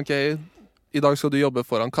var det sånn, ok, i dag skal du jobbe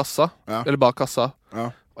foran kassa, eller bak kassa.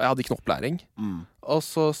 Og jeg hadde ikke noe opplæring. Og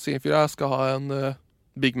så sier en fyr, jeg skal ha en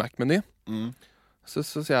Big Mac-meny. Så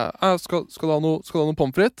sier jeg, skal du ha noe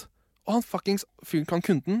pommes frites? Og han fuckings fyren kan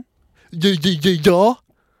kunden. Ja!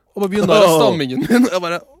 Og bare begynner stammingen min. Jeg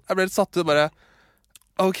ble litt satt ut, bare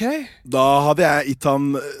ok. Da hadde jeg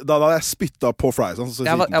jeg spyttet på friesen.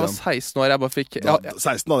 Jeg var 16 år, jeg bare fikk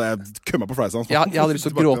 16 hadde jeg kømmet på friesen. Jeg hadde lyst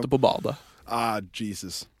til å gråte på badet.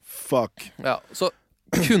 Jesus, fuck. Ja, så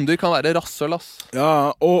kunder kan være rasshøl, ass.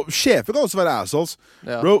 Ja, og sjefer kan også være assholes.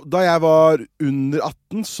 Bro, da jeg var under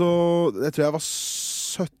 18, så jeg tror jeg var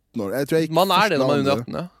 17 år. Man er det når man er under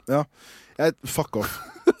 18, ja. Fuck off.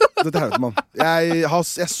 Dette er helvete, mann.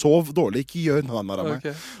 Jeg sov dårlig. Ikke gjør noe av meg.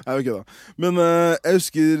 Okay. Men jeg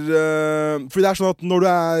husker fordi det er sånn at når du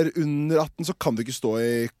er under 18, så kan du ikke stå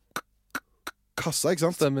i kassa, ikke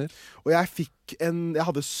sant? Stemmer. Og jeg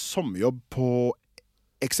hadde sommerjobb på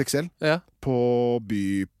XXL på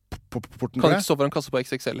Byporten. Kan du ikke stå foran kassa på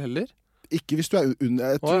XXL heller? Ikke hvis du er under.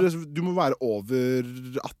 Jeg tror du må være over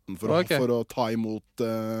 18 for å ta imot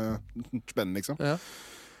spenn, liksom.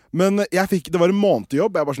 Men det var en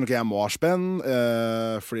månedjobb. Jeg bare sånn, ok, jeg må ha spenn,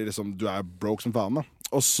 fordi liksom, du er broke som faen, da.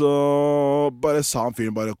 Og så bare sa han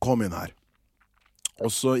fyren bare, kom inn her.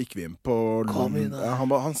 Og så gikk vi inn på Kom inn her.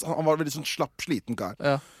 Han var veldig sånn slapp, sliten kar.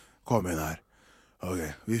 Kom inn her. Ok,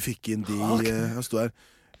 vi fikk inn han stod der.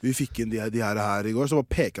 Vi fikk inn de her i går. Så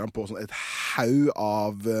bare peker han på sånn et haug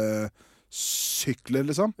av sykler,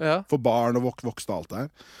 liksom. For barn og voksne og alt det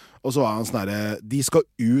her. Og så var han sånn her, de skal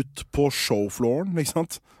ut på showflooren, ikke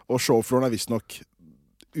sant? Og showflooren er visst nok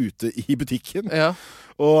ute i butikken.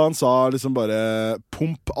 Og han sa liksom bare,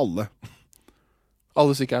 pump alle.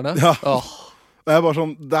 Alle syklerne? Ja. Det var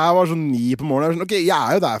sånn 9 på morgenen. Jeg var sånn, ok, jeg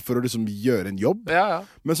er jo der for å liksom gjøre en jobb.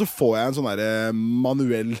 Men så får jeg en sånn der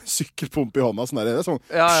manuell sykkelpump i hånda. Sånn der, det er sånn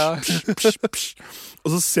og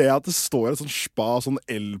så ser jeg at det står en sånn spa, sånn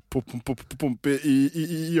elpump i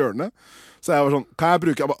hjørnet. Så jeg var sånn, kan jeg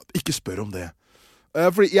bruke? Jeg bare, ikke spør om det.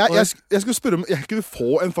 Fordi jeg skulle spørre om jeg kunne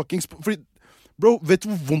få en fucking fordi, bro, vet du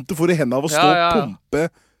hvor vondt du får i hendene av å stå og pumpe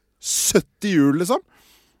 70 hjul, liksom?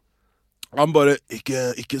 Han bare,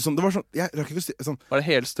 ikke sånn, det var sånn, jeg rakk ikke sånn. Var det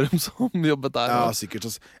Helstrøm som jobbet der? Ja, sikkert.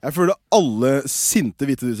 Jeg føler alle sinte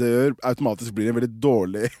hvite jeg gjør, automatisk blir en veldig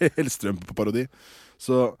dårlig Helstrøm-parodi.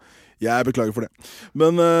 Så jeg beklager for det.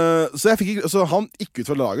 Men, så han gikk ut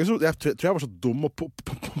fra laget, så jeg tror jeg var så dum å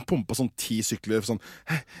pumpe sånn 10 sykler sånn,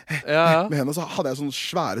 med henne, så hadde jeg sånn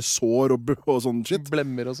svære sår og sånn shit.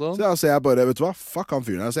 Blemmer og sånn. Så jeg bare, vet du hva, fuck han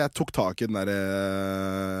fyren her. Så jeg tok tak i den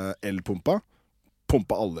der elpumpa.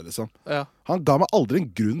 Pumpa alle, liksom. Han ga meg aldri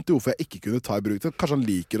en grunn til hvorfor jeg ikke kunne ta i bruk det. Kanskje han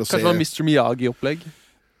liker å se... Kanskje det var Mr. Miyagi-opplegg?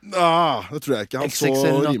 Det tror jeg ikke. Han så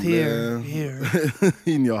rimelig...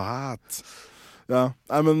 In your hat. Ja,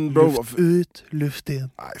 nei, men bro... Luft ut, luft inn.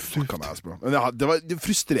 Nei, fuck han ass, bro. Men det var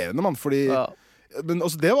frustrerende, mann, fordi... Men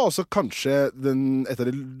også, det var også kanskje et av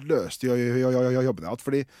de løste jobbene jeg har hatt,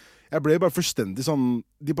 fordi jeg ble bare fullstendig sånn...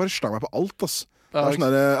 De bare slang meg på alt, ass. Det var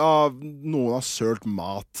sånn der, noen har sølt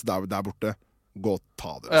mat der borte. Gå og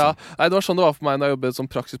ta det. Nei, det var sånn det var for meg når jeg jobbet som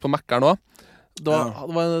praksis på Mækkern også. Det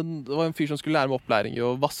var en fyr som skulle lære meg opplæring i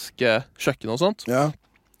å vaske kjøkken og sånt. Ja.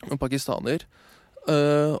 En pakistaner.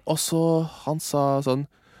 Og så han sa sånn: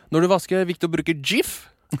 når du vasker, viktig å bruke GIF.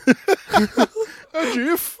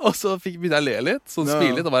 GIF. Og så begynte jeg å le litt, sånn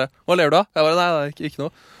smile litt, og bare: hva ler du av? Jeg bare: nei, ikke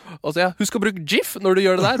noe. Og så husk å bruke GIF når du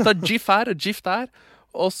gjør det der. Ta GIF her og GIF der.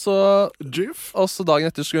 Og så dagen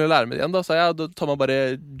etter skulle jeg lære meg det igjen. Da sa jeg: da tar man bare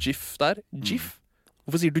GIF der. GIF?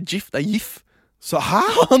 Hvorfor sier du GIF? Det er GIF. Så hæ?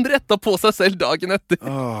 Han rettet på seg selv dagen etter.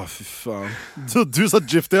 Fy faen. Du sa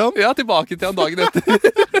GIF til han? Ja, tilbake til han dagen etter.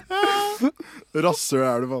 Rasser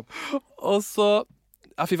er du, faen. Og så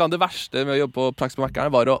fy faen, det verste med å jobbe på praksis på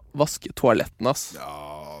Mac-eren var å vaske toaletten, ass.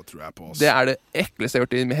 Ja, tror jeg på, ass. Det er det ekleste jeg har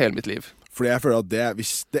gjort i hele mitt liv. Fordi jeg føler at det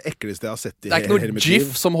det ekleste jeg har sett i hele mitt liv. Det er ikke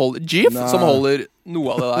noe GIF som holder noe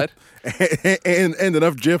av det der. Ain't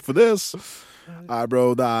enough GIF for this. Nei,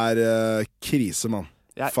 bro, det er krise, mann.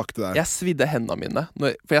 Fuck det der. Jeg svidde hendene mine,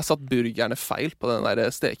 for jeg satt burgerne feil på den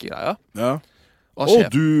der stekegreia. Ja.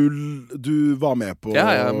 Du var med på... Ja,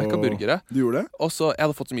 jeg mekka burgere. Du gjorde det? Og så, jeg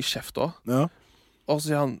hadde fått så mye kjeft også. Ja. Og så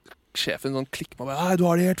sier han, sjefen sånn, klikker meg, «Hei, du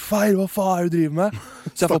har det helt feil, hva faen er det du driver med?»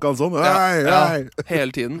 Stakk han sånn? Ja,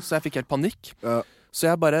 hele tiden, så jeg fikk helt panikk. Ja. Så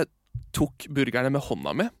jeg bare tok burgerne med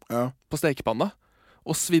hånda mi på stekepanna,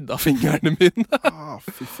 og svidde av fingrene mine.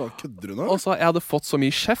 Fy faen, kødder du nå? Og så jeg hadde fått så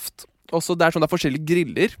mye kjeft. Og så det er forskjellige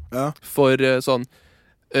griller for sånn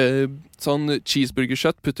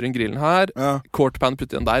cheeseburgerkjøtt, putter inn grillen her, quarter pound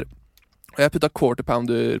putter inn der. Og jeg puttet quarter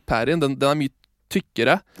pounder per inn, den er mye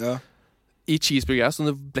tykkere. Ja. I cheeseburger, så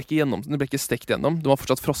det ble ikke stekt gjennom. Den var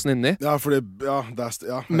fortsatt frossen inni. Ja,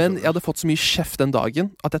 men jeg hadde fått så mye kjeft den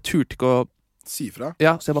dagen at jeg turte ikke å si fra.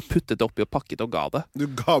 Ja, så jeg bare puttet det oppi og pakket og ga det. Du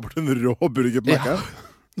ga bort en rå burger på Mac-en?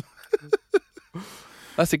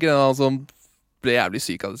 Det er sikkert en annen som ble jævlig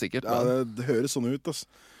syk av det, sikkert. Ja, det høres sånn ut, ass.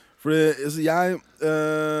 Fordi altså, jeg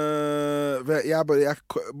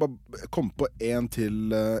kom på en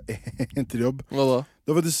til jobb. Hva da? Det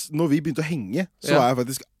var faktisk, når vi begynte å henge, så var jeg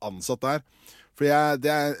faktisk ansatt der. For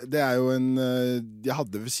det er jo en jeg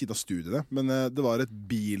hadde ved siden av studiene, men det var et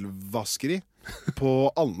bilvaskeri på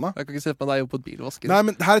Alna. Jeg kan ikke se på deg på et bilvaskeri. Nei,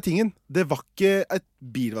 men her er tingen. Det var ikke et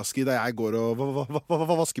bilvaskeri der jeg går og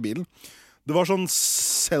vasker bilen. Det var sånn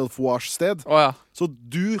self-wash-sted. Så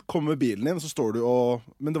du kommer med bilen din, og så står du og...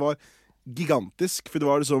 Men det var gigantisk, for det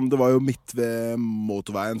var jo midt ved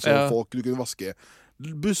motorveien, så du kunne vaske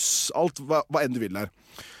buss, alt, hva enn du vil der.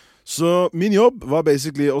 Så min jobb var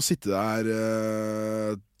basically å sitte der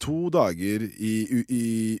 2 dager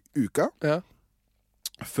i uka.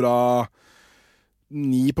 Fra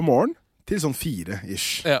 9 på morgen til sånn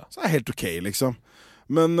 4-ish. Så er det helt ok, liksom.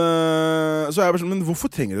 Men så er jeg bare sånn, men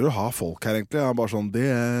hvorfor trenger dere å ha folk her egentlig? Jeg er bare sånn,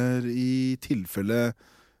 det er i tilfelle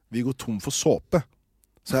vi går tom for såpe.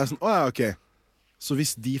 Så jeg er sånn, ok. Så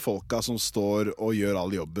hvis de folka som står og gjør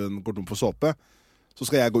all jobben går tom for såpe, så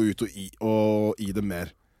skal jeg gå ut og gi dem mer.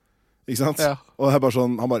 Ikke sant? Og det er bare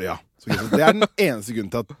sånn, han bare, Så det er den eneste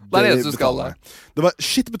grunnen til at det betaler meg. Det var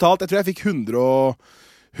shit betalt, jeg tror jeg fikk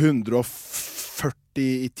 140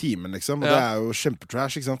 i timen, liksom. Og det er jo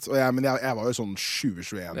kjempetrash, ikke sant? Men jeg var jo sånn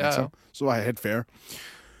 20-21, liksom. Så det var helt fair.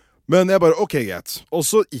 Men jeg bare, ok, greit. Og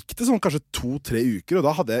så gikk det sånn kanskje 2-3 uker, og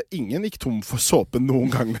da hadde jeg gikk tom for såpen noen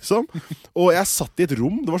gang, liksom. Og jeg satt i et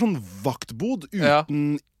rom, det var sånn vaktbod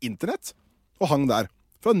uten internett, og hang der.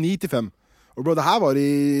 Fra 9 til 5. Og bro, det her var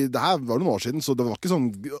noen år siden, så det var ikke sånn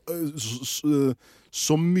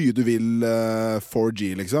så mye du vil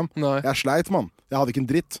 4G, liksom. Jeg sleit, mann. Jeg hadde ikke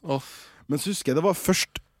en dritt. Men så husker jeg det var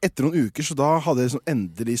først etter noen uker, så da hadde liksom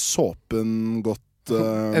endelig såpen gått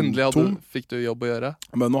endelig fikk du jobb å gjøre.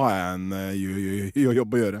 Men nå har jeg en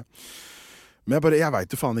jobb å gjøre. Men jeg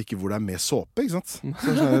vet jo faen ikke hvor det er med såpe, ikke sant?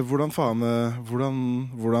 Så hvordan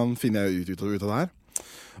finner jeg ut av det her?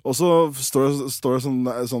 Og så står det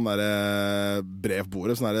sånn der brev på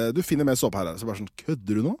bordet, sånn der, du finner mer såpe her. Så bare sånn,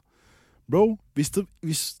 kødder du nå? Bro, hvis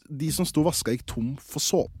de som sto og vasket gikk tom for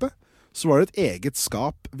såpe, så var det et eget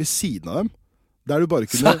skap ved siden av dem, der du bare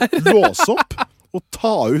kunne låse opp og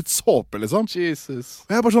ta ut såpe, liksom. Jesus. Og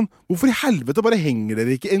jeg er bare sånn, hvorfor i helvete bare henger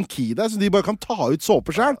dere ikke en key der, så de bare kan ta ut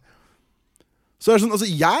såpe selv? Så er det sånn, altså,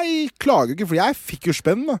 jeg klager ikke, for jeg fikk jo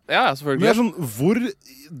spenn, da. Ja, selvfølgelig. Men jeg er sånn,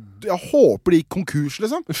 jeg håper de gikk konkurs,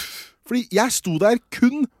 liksom. Fordi jeg sto der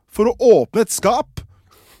kun for å åpne et skap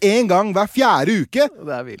en gang hver 4. uke.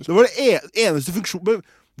 Det er vilt. Det var det eneste funksjonen.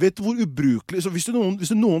 Vet du hvor ubrukelig, så hvis du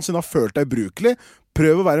noensinne har følt deg ubrukelig,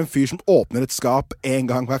 prøv å være en fyr som åpner et skap en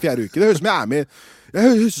gang hver 4. uke. Det høres som jeg er med. Jeg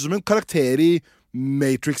høres som en karakter i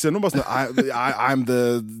Matrix eller noe. Bare sånn, I'm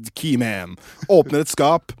the key man. Åpner et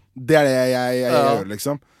skap. Det er det jeg gjør,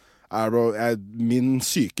 liksom. Bro, min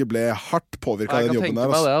syke ble hardt påvirket av den jobben der.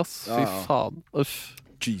 Jeg kan tenke meg det, ass. Fy faen. Uff.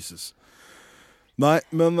 Jesus. Nei,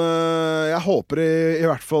 men jeg håper i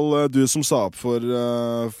hvert fall du som sa opp for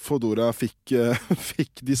Foodora fikk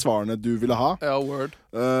de svarene du ville ha. Ja, word.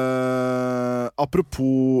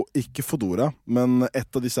 Apropos ikke Foodora, men et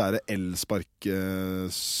av disse her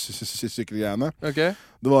elspark-sykkelgreiene. Okay.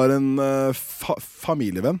 Det var en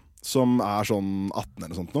familievenn som sånn 18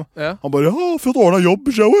 eller sånt nå. Ja. Han bare, for å ordne jobb,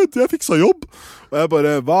 jeg fiksa jobb. Og jeg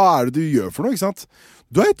bare, hva det du gjør for noe, ikke sant?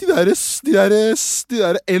 Du vet, de der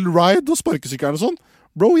L-Ride og sparkesykkerne og sånn.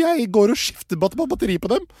 Bro, jeg går og skifter batteri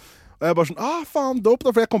på dem. Og jeg bare sånn, faen, dope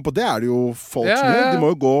da. For jeg kom på, det det jo folk som gjør. De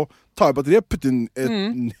må jo gå, ta i batteriet, putte inn et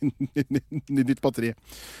nytt batteri.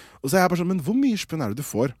 Og så jeg bare sånn, men hvor mye spenn det du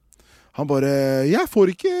får? Han bare, jeg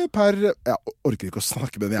får ikke per... Jeg orker ikke å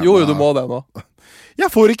snakke med den jævla... Jo, du må det nå.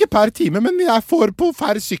 Jeg får ikke per time, men jeg får på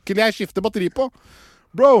hver sykkel jeg skifter batteri på.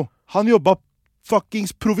 Bro, han jobbet fuckings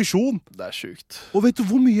provisjon. Det sjukt. Og vet du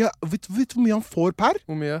hvor mye han får per?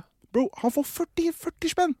 Hvor mye? Bro, han får 40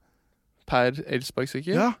 spenn. Per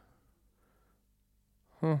elsparksykker? Ja.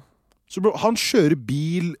 Så bro, han kjører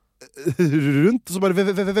bil rundt, og så bare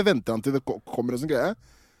venter han til det kommer en sånn greie.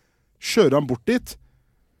 Kjører han bort dit,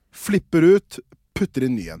 flipper ut, putter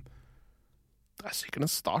inn ny igjen. Det sikkert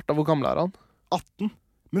en start da. Hvor gammel han? 18.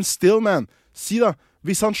 Men still, man. Si da,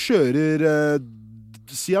 hvis han kjører...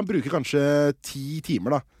 Si han bruker kanskje 10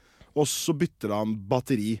 timer da, og så bytter han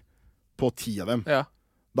batteri på 10 av dem. Ja.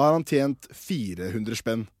 Da har han tjent 400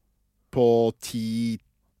 spenn på 10...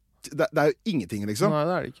 Det jo ingenting, liksom. Nei,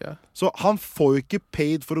 det det ikke. Så han får jo ikke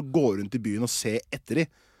paid for å gå rundt i byen og se etter de.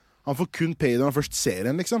 Han får kun paid når han først ser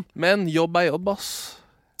en, liksom. Men jobb jobb, ass.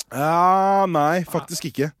 Ja, nei,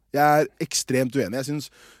 faktisk ikke. Jeg ekstremt uenig. Jeg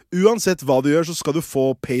synes, uansett hva du gjør, så skal du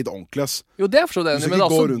få paid ordentlig, ass. Jo, det forstått enig, men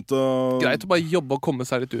det også greit å bare jobbe og komme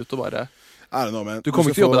seg litt ut og bare... Du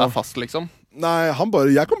kommer ikke til å jobbe der fast, liksom. Nei, han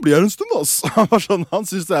bare, jeg kan bli her en stund, ass. Han var sånn, han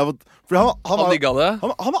synes det for han har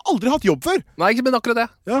aldri hatt jobb før. Nei, ikke, men akkurat det.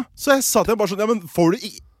 Ja, så jeg sa til ham bare sånn, ja, men får du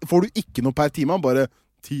ikke noe per time? Han bare,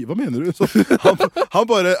 hva mener du? Så, han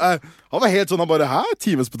var helt sånn, han bare,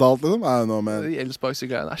 timesbetalt, liksom? De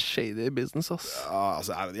elsparksykkerne shady business, ass. Ja,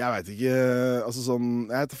 altså, jeg vet ikke, altså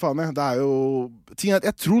sånn, jeg vet ikke faen, det jo,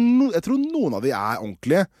 jeg tror noen av de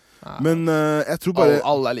ordentlige. Ja. Men jeg tror bare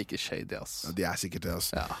alle like shady, ass. Ja, de sikkert det,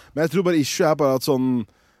 ass. Ja. Men jeg tror bare issue bare at sånn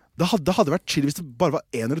det hadde vært chill hvis det bare var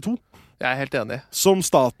 1 eller 2. Jeg helt enig. Som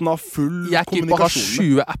staten har full kommunikasjon med. Jeg ikke på å ha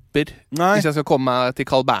 20 apper. Nei. Hvis jeg skal komme meg til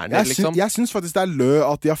Carl Berner, liksom. Jeg synes faktisk det lø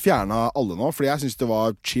at de har fjernet alle nå, fordi jeg synes det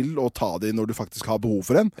var chill å ta de når du faktisk har behov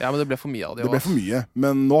for en. Ja, men det ble for mye av de. Det ble for mye,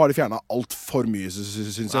 men nå har de fjernet alt for mye, synes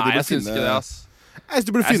jeg. Nei, jeg synes ikke det, ass. Jeg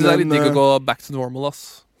synes det litt digg å gå back to normal,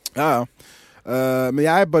 ass. Ja. Men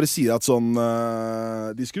jeg bare sier at sånn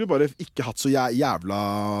de skulle bare ikke hatt så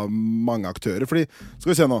jævla mange aktører. Fordi,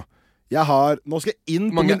 skal vi se nå nå skal jeg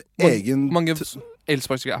inn på min egen mange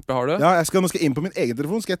elsparksykker-apper har du? Ja, nå skal jeg inn på min egen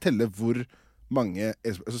telefon. Skal jeg telle hvor mange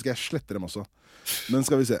så skal jeg slette dem også. Men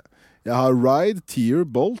skal vi se, jeg har Ride, Tier,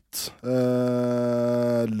 Bolt,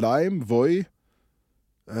 Lime, Voi,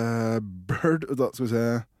 Bird, da skal vi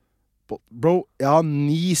se Bro, jeg har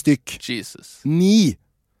 9 stykk. Jesus. 9.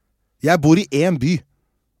 Jeg bor i en by.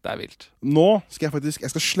 Det vilt. Nå skal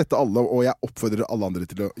jeg skal slette alle, og jeg oppfordrer alle andre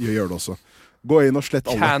til å gjøre det også. Gå inn og slett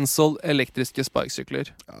alle. Cancel elektriske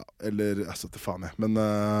sparksykler. Ja, eller, altså, til faen jeg. Men,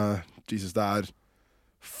 Jesus, det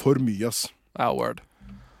for mye, ass. Ja, word.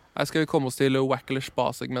 Skal vi komme oss til Wack eller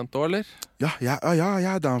Spa-segmentet også, eller? Ja,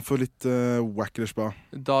 jeg down for litt Wack eller Spa.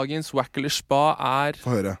 Dagens Wack eller Spa Få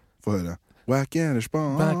høre. Wack eller Spa.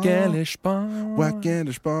 Wack eller Spa. Wack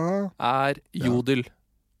eller Spa. Jodel. Ja.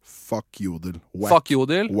 Fuck Jodel. Wack. Fuck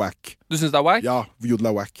Jodel? Wack. Du synes det wack? Ja, Jodel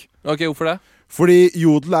wack. Ok, hvorfor det? Fordi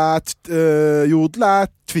Jodel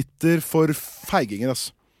Twitter for feiginger,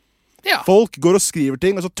 ass. Ja. Folk går og skriver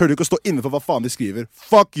ting, og så tør de ikke å stå inne for hva faen de skriver.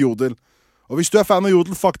 Fuck Jodel. Og hvis du fan av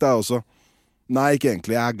Jodel, fuck deg også. Nei, ikke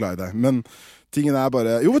egentlig, jeg glad i deg. Men tingen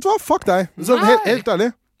bare... Jo, vet du hva? Fuck deg. Så, helt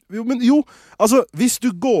ærlig. Jo, altså, hvis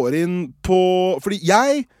du går inn på... Fordi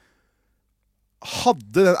jeg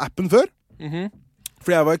hadde den appen før.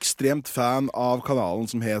 Fordi jeg var ekstremt fan av kanalen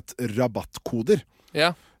som het Rabattkoder.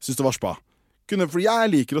 Ja. Synes det var spa. Fordi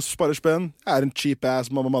jeg liker å spare spenn. Jeg en cheap ass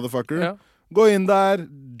motherfucker. Ja. Gå inn der,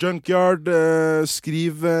 junkyard,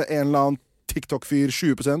 skriv en eller annen TikTok-fyr,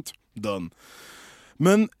 20%. Done.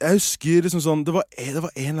 Men jeg husker liksom sånn, det var en eller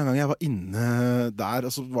annen gang jeg var inne der,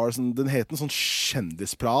 og så var det sånn, den het en sånn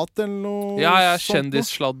kjendisprat eller noe. Ja,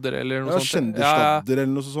 kjendissladder eller noe sånt. Kjendissladder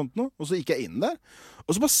eller noe sånt noe. Og så gikk jeg inn der,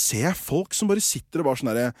 Og så bare ser jeg folk som bare sitter og bare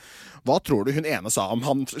sånn der, hva tror du hun ene sa om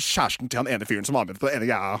kjæresten til han ene fyren som var med på det ene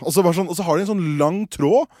greia? Og så har de en sånn lang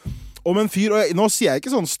tråd om en fyr, og nå sier jeg ikke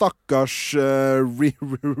sånn stakkars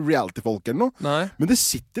reality-folk eller noe, Nei. men det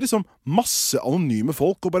sitter liksom masse anonyme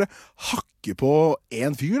folk og bare hakker på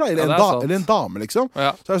en fyr da, eller, eller en dame liksom.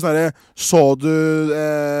 Ja. Så er det sånn der, så du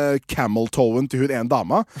camel-toen til hun en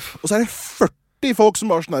dame, og så er det 40 folk som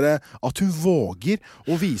bare sånn der, at hun våger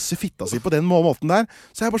å vise fitta si på den måten der,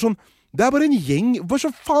 så er jeg bare sånn, det er bare en gjeng. Bare så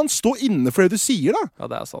faen, stå inne for det du sier, da. Ja,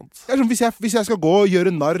 det er sant. Det er sånn, hvis jeg skal gå og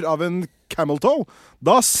gjøre narr av en camel toe,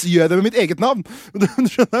 da gjør jeg det med mitt eget navn. Du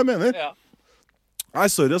skjønner hva jeg mener? Ja.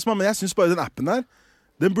 Nei, sorry, men jeg synes bare den appen der,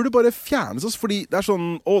 den burde bare fjernes oss, fordi det er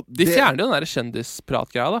sånn... De fjerner jo den der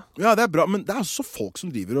kjendispratgreia, da. Ja, det er bra, men det er også folk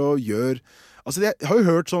som driver og gjør... Altså, jeg har jo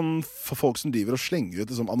hørt sånn folk som driver og slenger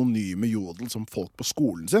ut liksom, anonyme jodel som folk på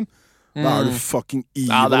skolen sin. Da er du fucking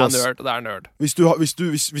evil. Ja, det er nerd. Hvis du har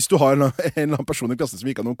en eller annen person i klassen som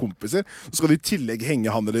ikke har noen kompiser, så skal du i tillegg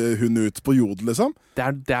henge han eller hun ut på jodel, liksom. Det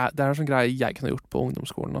er en sånn greie jeg kunne gjort på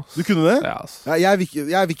ungdomsskolen. Altså. Du kunne det? Ja, altså. Ja,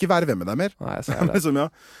 jeg vil ikke være venn med deg mer. Nei, jeg ser det. liksom,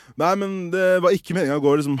 ja. Nei, men det var ikke meningen å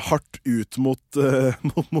gå liksom hardt ut mot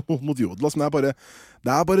jodel. Altså, men det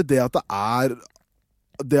er bare det at det er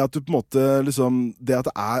det at du på en måte liksom, det at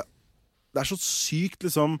det er så sykt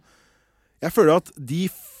liksom. Jeg føler at de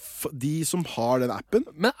som har den appen.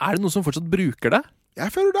 Men er det noen som fortsatt bruker det?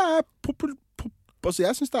 Jeg føler det er altså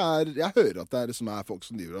jeg synes det er, jeg hører at det er, liksom, er folk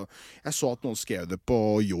som driver og, jeg så at noen skrev det på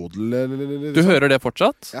Jodel eller, Du hører det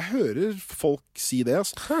fortsatt? Jeg hører folk si det,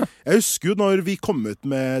 altså. Jeg husker jo når vi kom ut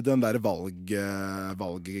med den der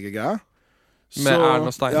valggreia. Med Erlend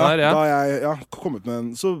og Steinar, ja. Da jeg kom ut med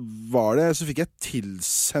den, så fikk jeg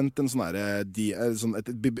tilsendt en sånn her,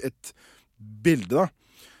 et bilde da.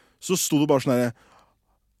 Så sto det bare sånn her,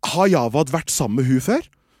 har Javad vært sammen med hun før?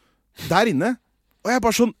 Der inne. Og jeg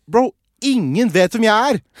bare sånn, bro, ingen vet hvem jeg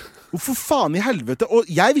er. Hvorfor faen i helvete? Og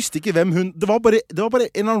jeg visste ikke hvem hun... Det var bare en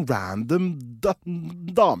eller annen random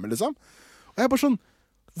dame, liksom. Og jeg bare sånn,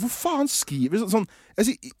 hvor faen skriver sånn... Jeg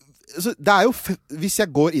sier... Så det er jo hvis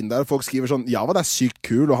jeg går inn der og folk skriver sånn Javad er sykt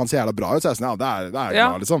kul og han ser jævla bra ut, så er jeg sånn, ja, det er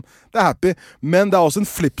bra liksom. Det er happy, men det er også en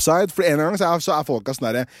flipside, for en gang så er folk sånn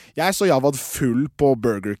der, jeg så Javad full på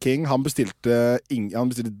Burger King, han bestilte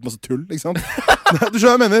masse tull, ikke sant? Du skjønner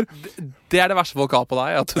hva jeg mener? Det er det verste folk har på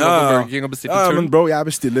deg, at du var på Burger King og bestilte tull. Men bro, jeg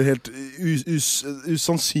bestiller helt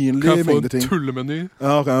usannsynlige mengder ting. Kan jeg få en tullemeny?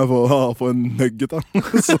 Ja, kan jeg få en nugget da?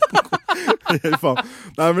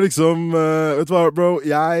 Nei, men liksom vet du hva, bro,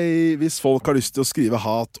 hvis folk har lyst til å skrive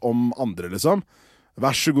hat om andre, liksom,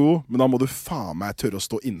 vær så god, men da må du faen meg tørre å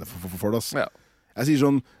stå inne for det, ass. Ja. Jeg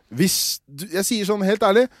sier sånn helt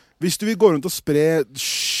ærlig, hvis du vil gå rundt og spre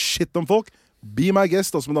shit om folk, be my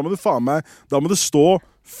guest, altså, men da må du faen meg, da må det stå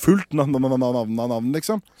fullt navn,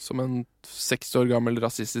 liksom. Som en 60 år gammel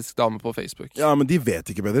rasistisk dame på Facebook. Ja, men de vet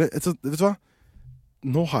ikke bedre. Vet du hva?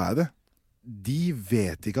 Nå har jeg det. De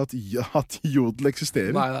vet ikke at Jodel eksisterer.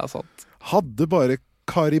 Nei, det er sant. Hadde bare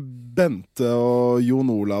Kari Bente og Jon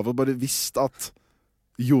Olav bare visst at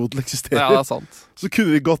Jodel eksisterer, ja, det er sant. Så kunne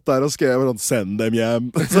de gått der og skrevet send dem hjem.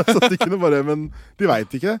 Så de kunne bare, men de vet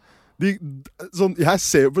ikke. Jeg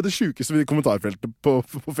ser jo på det sykeste i kommentarfeltet på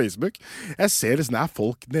Facebook. Jeg ser liksom, det er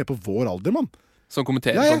folk nede på vår alder, mann. Som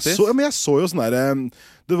kommenterer men jeg så jo sånn der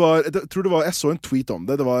jeg så en tweet om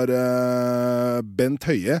det. Det var Bent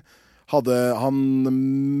Høie. Han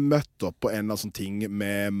møtt opp på en eller annen sånn ting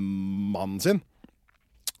med mannen sin.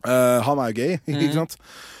 Han er jo gay, ikke sant?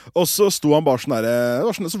 Og så sto han bare sånn der,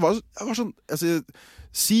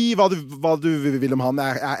 si hva du vil om han.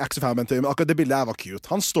 Jeg er ikke så fan av Bent Høie, men akkurat det bildet var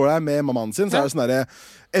cute. Han står der med mannen sin, så er det sånn der,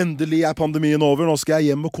 endelig er pandemien over, nå skal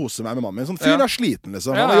jeg hjem og kose meg med mannen min. Sånn fyr er sliten,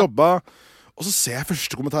 liksom. Han har jobbet. Og så ser jeg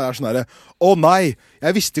første kommentar er sånn der, å nei,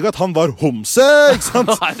 jeg visste ikke at han var homse, ikke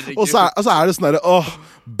sant? Og så er det sånn der,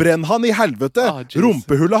 brenn han i helvete,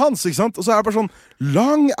 rumpehullet hans, ikke sant? Og så er det bare sånn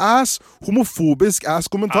lang ass, homofobisk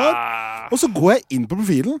ass kommentar. Og så går jeg inn på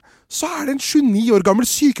profilen, så er det en 29 år gammel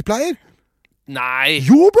sykepleier. Nei!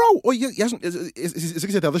 Jo, bro! Og jeg skal ikke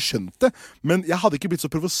si at jeg hadde skjønt det, men jeg hadde ikke blitt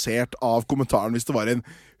så provosert av kommentaren hvis det var en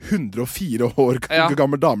 104 år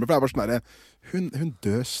gammel dame, for jeg var sånn der, hun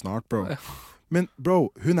dør snart, bro. Men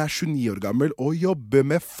bro, hun er 29 år gammel og jobber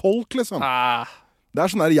med folk, liksom. Det er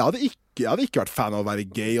sånn der, jeg hadde ikke vært fan av å være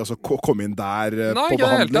gay og så komme inn der på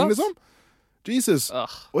behandling, liksom. Jesus.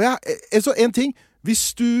 Og så en ting,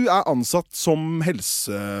 hvis du er ansatt som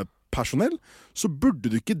helsepersonell, så burde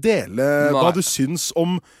du ikke dele hva du syns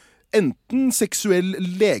om enten seksuell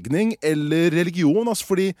legning eller religion, altså,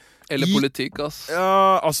 fordi eller politikk, ass.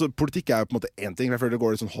 Ja, altså, politikk er jo på en måte en ting. Jeg føler det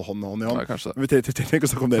går litt sånn hånd i hånd. Ja, kanskje. Vi trenger ikke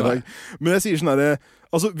å snakke om det i dag. Men jeg sier sånn her,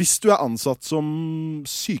 altså, hvis du er ansatt som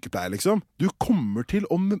sykepleier, liksom, du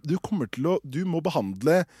må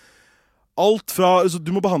behandle alt fra, altså,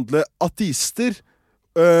 du må behandle ateister,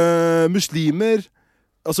 muslimer,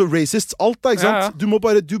 altså racists, alt da, ikke sant? Du må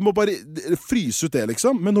bare fryse ut det,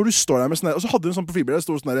 liksom. Men når du står der med sånn der, og så hadde du en sånn profilbilde, det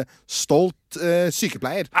stod sånn der, stolt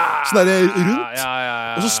sykepleier, sånn der rundt,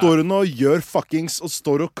 og så står hun og gjør fuckings, og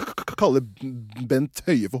står og kaller Bent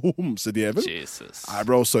Høie for homsedjevel. Jesus. Nei,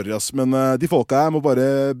 bro, sorry, ass. Men de folka her må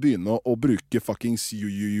bare begynne å bruke fuckings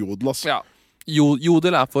jodel, ass. Ja,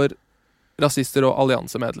 jodel er for rasister og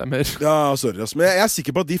alliansemedlemmer. Ja, sorry, ass. Men jeg er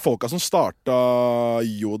sikker på at de folka som starta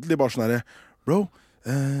jodel, de bare sånn her, bro,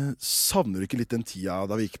 savner du ikke litt den tida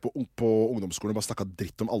da vi gikk på ungdomsskolen og bare snakket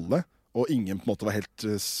dritt om alle, og ingen på en måte var helt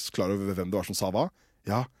klar over hvem det var som sa hva?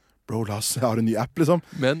 Ja, bro, jeg har en ny app, liksom.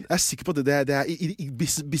 Men jeg er sikker på at det er i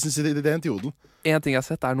business-ideen til jodel. En ting jeg har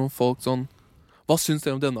sett er noen folk sånn, hva syns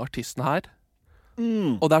dere om denne artisten her?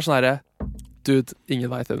 Og det er sånn her, dude, ingen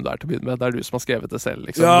vet hvem du er til å begynne med. Det er du som har skrevet det selv,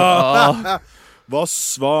 liksom. Ja. Hva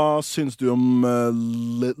syns du om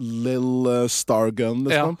Lil Stargun,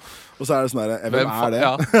 liksom? Og så er det sånn her, hvem er det?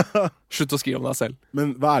 Ja. Slutt å skrive om deg selv.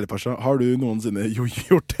 Men vær ærlig, Pasha, har du noensinne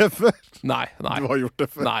gjort det før? Nei. Du har gjort det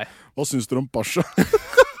før? Nei. Hva syns du om Pasha?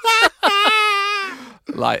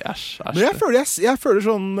 Nei, æsj. Men jeg føler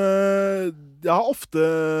sånn jeg har ofte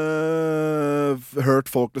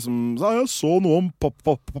hørt folk liksom jeg så noe om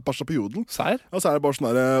Pasha på jodel. Serr? Og så er det bare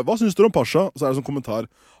sånn her, hva synes du om Pasha? Og så er det sånn kommentar,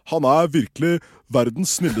 han er virkelig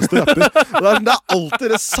verdens snilleste rapper. Og det er alltid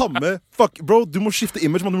det samme. Fuck, bro, du må skifte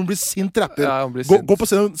image, man må bli sint rapper. Ja, gå på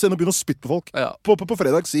scenen og begynne å spytte på folk. Ja. På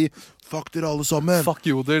fredag si, fuck dere alle sammen. Fuck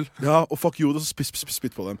jodel. Ja, og fuck jodel, så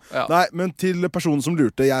spytt på dem. Ja. Nei, men til personen som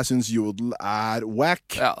lurte, jeg synes jodel er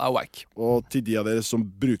whack. Ja, det er whack. Og til de av dere som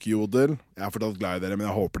bruker jodel, jeg er fortsatt glad i dere, men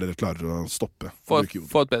jeg håper dere klarer å stoppe å bruke jodel.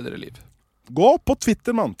 Få et bedre liv. Gå på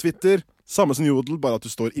Twitter, mann. Twitter, samme som jodel, bare at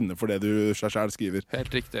du står inne for det du selv skriver.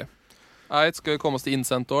 Helt riktig. Skal vi komme oss til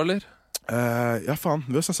innsendt da, eller? Ja, faen.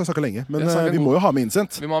 Vi har snakket lenge. Men vi må jo ha med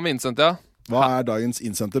innsendt. Vi må ha med innsendt, ja. Hva er dagens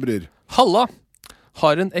innsendte, bryr? Halla!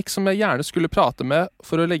 Har en eks som jeg gjerne skulle prate med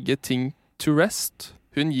for å legge ting to rest.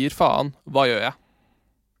 Hun gir faen. Hva gjør jeg?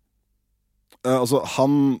 Altså,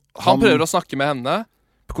 han prøver å snakke med henne.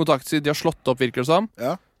 På kontaktsiden, de har slått opp, virker det som.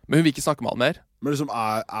 Ja. Men hun vil ikke snakke med han mer. Men liksom,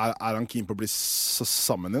 er han keen på å bli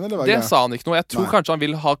sammen igjen, eller hva? Det sa han ikke noe. Jeg tror kanskje han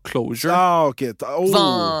vil ha closure. Ja, ok.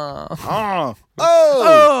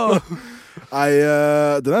 Nei,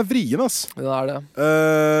 den er vrien, ass. Den er det.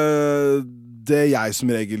 Det jeg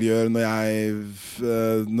som regel gjør når jeg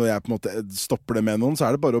på en måte stopper det med noen, så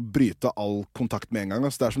er det bare å bryte all kontakt med en gang.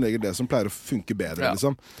 Altså, det er som regel det som pleier å funke bedre,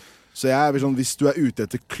 liksom. Så jeg er sånn, hvis du er ute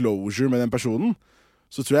etter closure med den personen,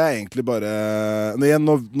 så tror jeg egentlig bare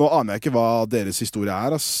Nå aner jeg ikke hva deres historie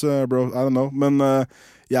er, ass, bro. I don't know. Men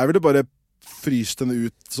jeg ville bare fryst henne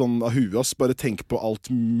ut sånn av huet, ass. Bare tenk på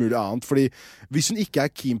alt mulig annet. Fordi hvis hun ikke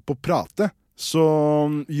er keen på å prate, så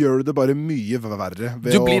gjør du det bare mye verre.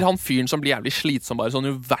 Du blir han fyren som blir jævlig slitsom, bare sånn,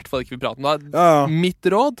 i hvert fall ikke vil prate med deg. Ja. Mitt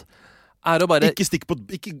råd er å bare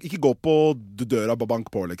Ikke gå på døra og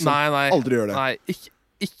bank på, liksom. Nei. Aldri gjør det. Nei,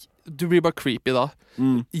 du blir bare creepy da.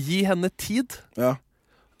 Gi henne tid. Ja.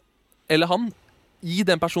 Eller han. Gi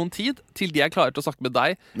den personen tid til de er klare til å snakke med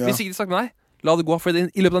deg. Ja. Hvis ikke de snakker med deg, la det gå. For i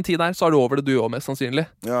løpet av den tiden her, så er du over det du også, mest sannsynlig.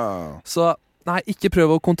 Ja. Så nei, ikke prøv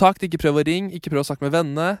å kontakte, ikke prøv å ringe, ikke prøv å snakke med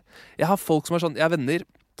vennene. Jeg har folk som er sånn, jeg har venner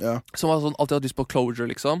som har sånn, alltid hatt lyst på closure,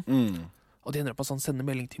 liksom. Og de ender opp med å sånn, sende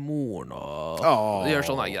melding til moren, og de gjør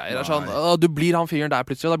sånne greier. Sånn, du blir han fyren der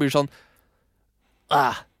plutselig, og da blir det sånn,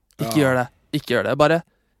 ikke gjør det. Ikke gjør det. Bare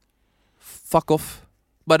fuck off.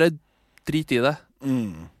 Bare drit i det.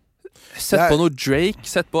 Sett på noe Drake,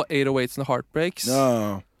 sett på 808s and Heartbreaks.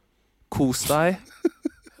 Kos deg.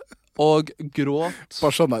 Og gråt.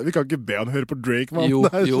 Pasha, nei, vi kan ikke be han høre på Drake, man.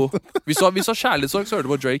 Jo. Hvis du har kjærlighetssorg, så hører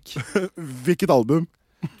du på Drake. Hvilket album?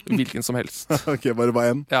 Hvilken som helst. Ok, bare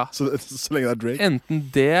en? Ja. Så lenge det er Drake? Enten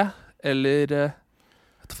det, eller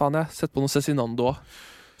vet faen jeg, sett på noe Cezinando.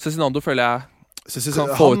 Cezinando føler jeg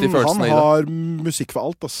kan få ut i følelsene i det. Han har musikk for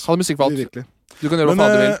alt, ass. Han har musikk for alt. Virkelig. Du kan gjøre hva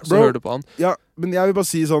faen du vil, så hører du på han. Ja, men jeg vil bare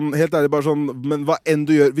si sånn, helt ærlig, bare sånn, men hva enn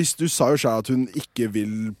du gjør, hvis du sa jo selv at hun ikke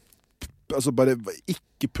vil, altså bare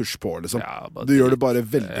ikke push på, liksom. Du gjør det bare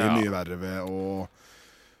veldig mye verre ved å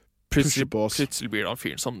pushe på oss. Plutselig blir det en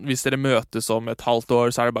fyr som, hvis dere møtes om et halvt år,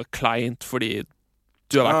 så er det bare kleint, fordi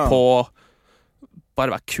du har vært på,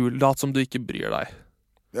 bare vær kul, lat som du ikke bryr deg.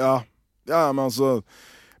 Ja, men altså,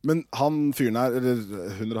 Men han fyren her, eller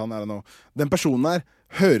hun eller han er det nå, den personen her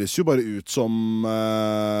høres jo bare ut som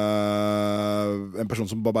en person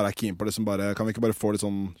som bare er keen på det, som bare, kan vi ikke bare få litt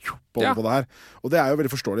sånn på det her? Og det er jo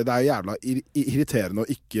veldig forståelig. Det er jo jævla irriterende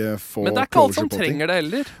å ikke få Men det er ikke alt som trenger det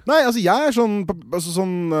heller. Nei, altså jeg er sånn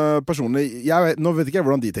personlig, nå vet ikke jeg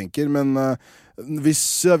hvordan de tenker, men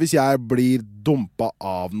hvis jeg blir dumpa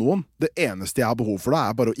av noen, det eneste jeg har behov for da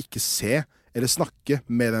er bare å ikke se eller snakke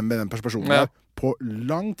med den personen der på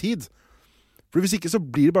lang tid. For hvis ikke så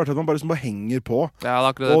blir det bare til at man bare henger på. Ja,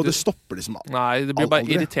 og det stopper liksom aldri. Nei, det blir bare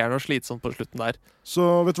irriterende og slitsomt på slutten der.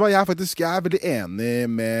 Så vet du hva, jeg er veldig enig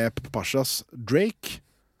med Pashas. Drake,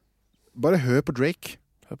 bare hør på Drake.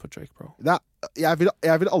 Hør på Drake, bro. Jeg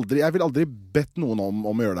vil aldri bedt noen om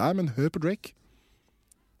å gjøre det her, men hør på Drake.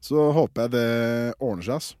 Så håper jeg det ordner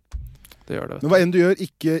seg, ass. Det gjør det. Men hva enn du gjør,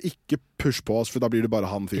 ikke push på oss, for da blir det bare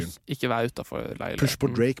han fyren. Ikke vær utenfor leiligheten. Push på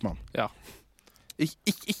Drake, mann. Ja.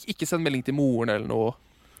 Ikke send melding til moren eller noe.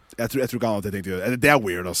 Jeg tror ikke han hadde tenkt å gjøre det. Det er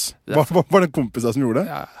weird, ass. Var det en kompis som gjorde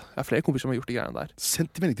det? Ja, jeg har flere kompiser som har gjort de greiene der.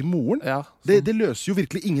 Sendt melding til moren? Ja. Det løser jo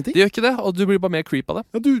virkelig ingenting. Det gjør ikke det, og du blir bare mer creep av det.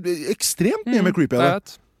 Ja, du er ekstremt mye mer creepy av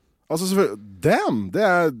det. Altså, selvfølgelig, damn,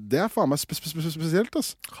 det er faen meg spesielt, ass.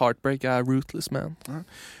 Heartbreak er ruthless, man. Ja.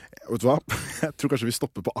 Vet du hva? Jeg tror kanskje vi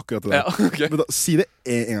stopper på akkurat det der. Ja, okay. Men da, si det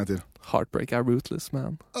en gang til. Heartbreak er ruthless,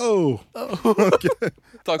 man. Okay.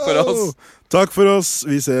 Takk for oss. Takk for oss.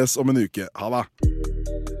 Vi ses om en uke. Ha det.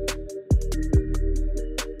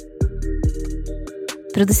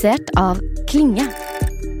 Produsert av Klinge.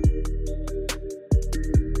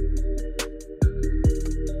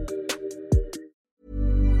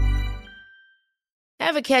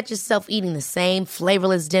 Ever catch yourself eating the same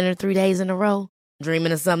flavorless dinner 3 days in a row?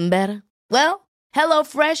 Dreaming of something better? Well,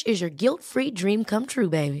 HelloFresh is your guilt-free dream come true,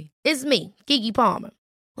 baby. It's me, Keke Palmer.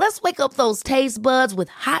 Let's wake up those taste buds with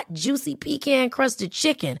hot, juicy pecan-crusted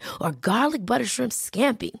chicken or garlic butter shrimp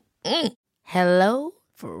scampi. Hello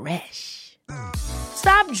Fresh.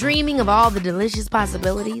 Stop dreaming of all the delicious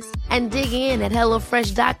possibilities and dig in at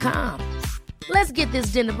HelloFresh.com. Let's get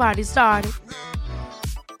this dinner party started.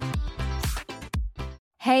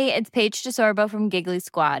 Hey, it's Paige DeSorbo from Giggly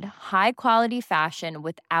Squad. High quality fashion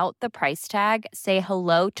without the price tag. Say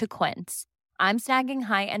hello to Quince. I'm snagging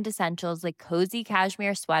high-end essentials like cozy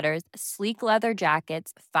cashmere sweaters, sleek leather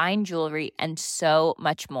jackets, fine jewelry, and so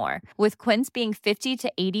much more. With Quince being 50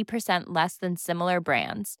 to 80% less than similar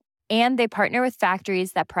brands. And they partner with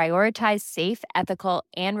factories that prioritize safe, ethical,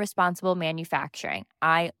 and responsible manufacturing.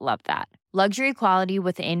 I love that. Luxury quality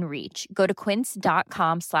within reach. Go to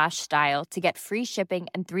quince.com/style to get free shipping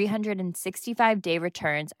and 365-day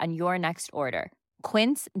returns on your next order.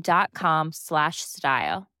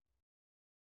 Quince.com/style.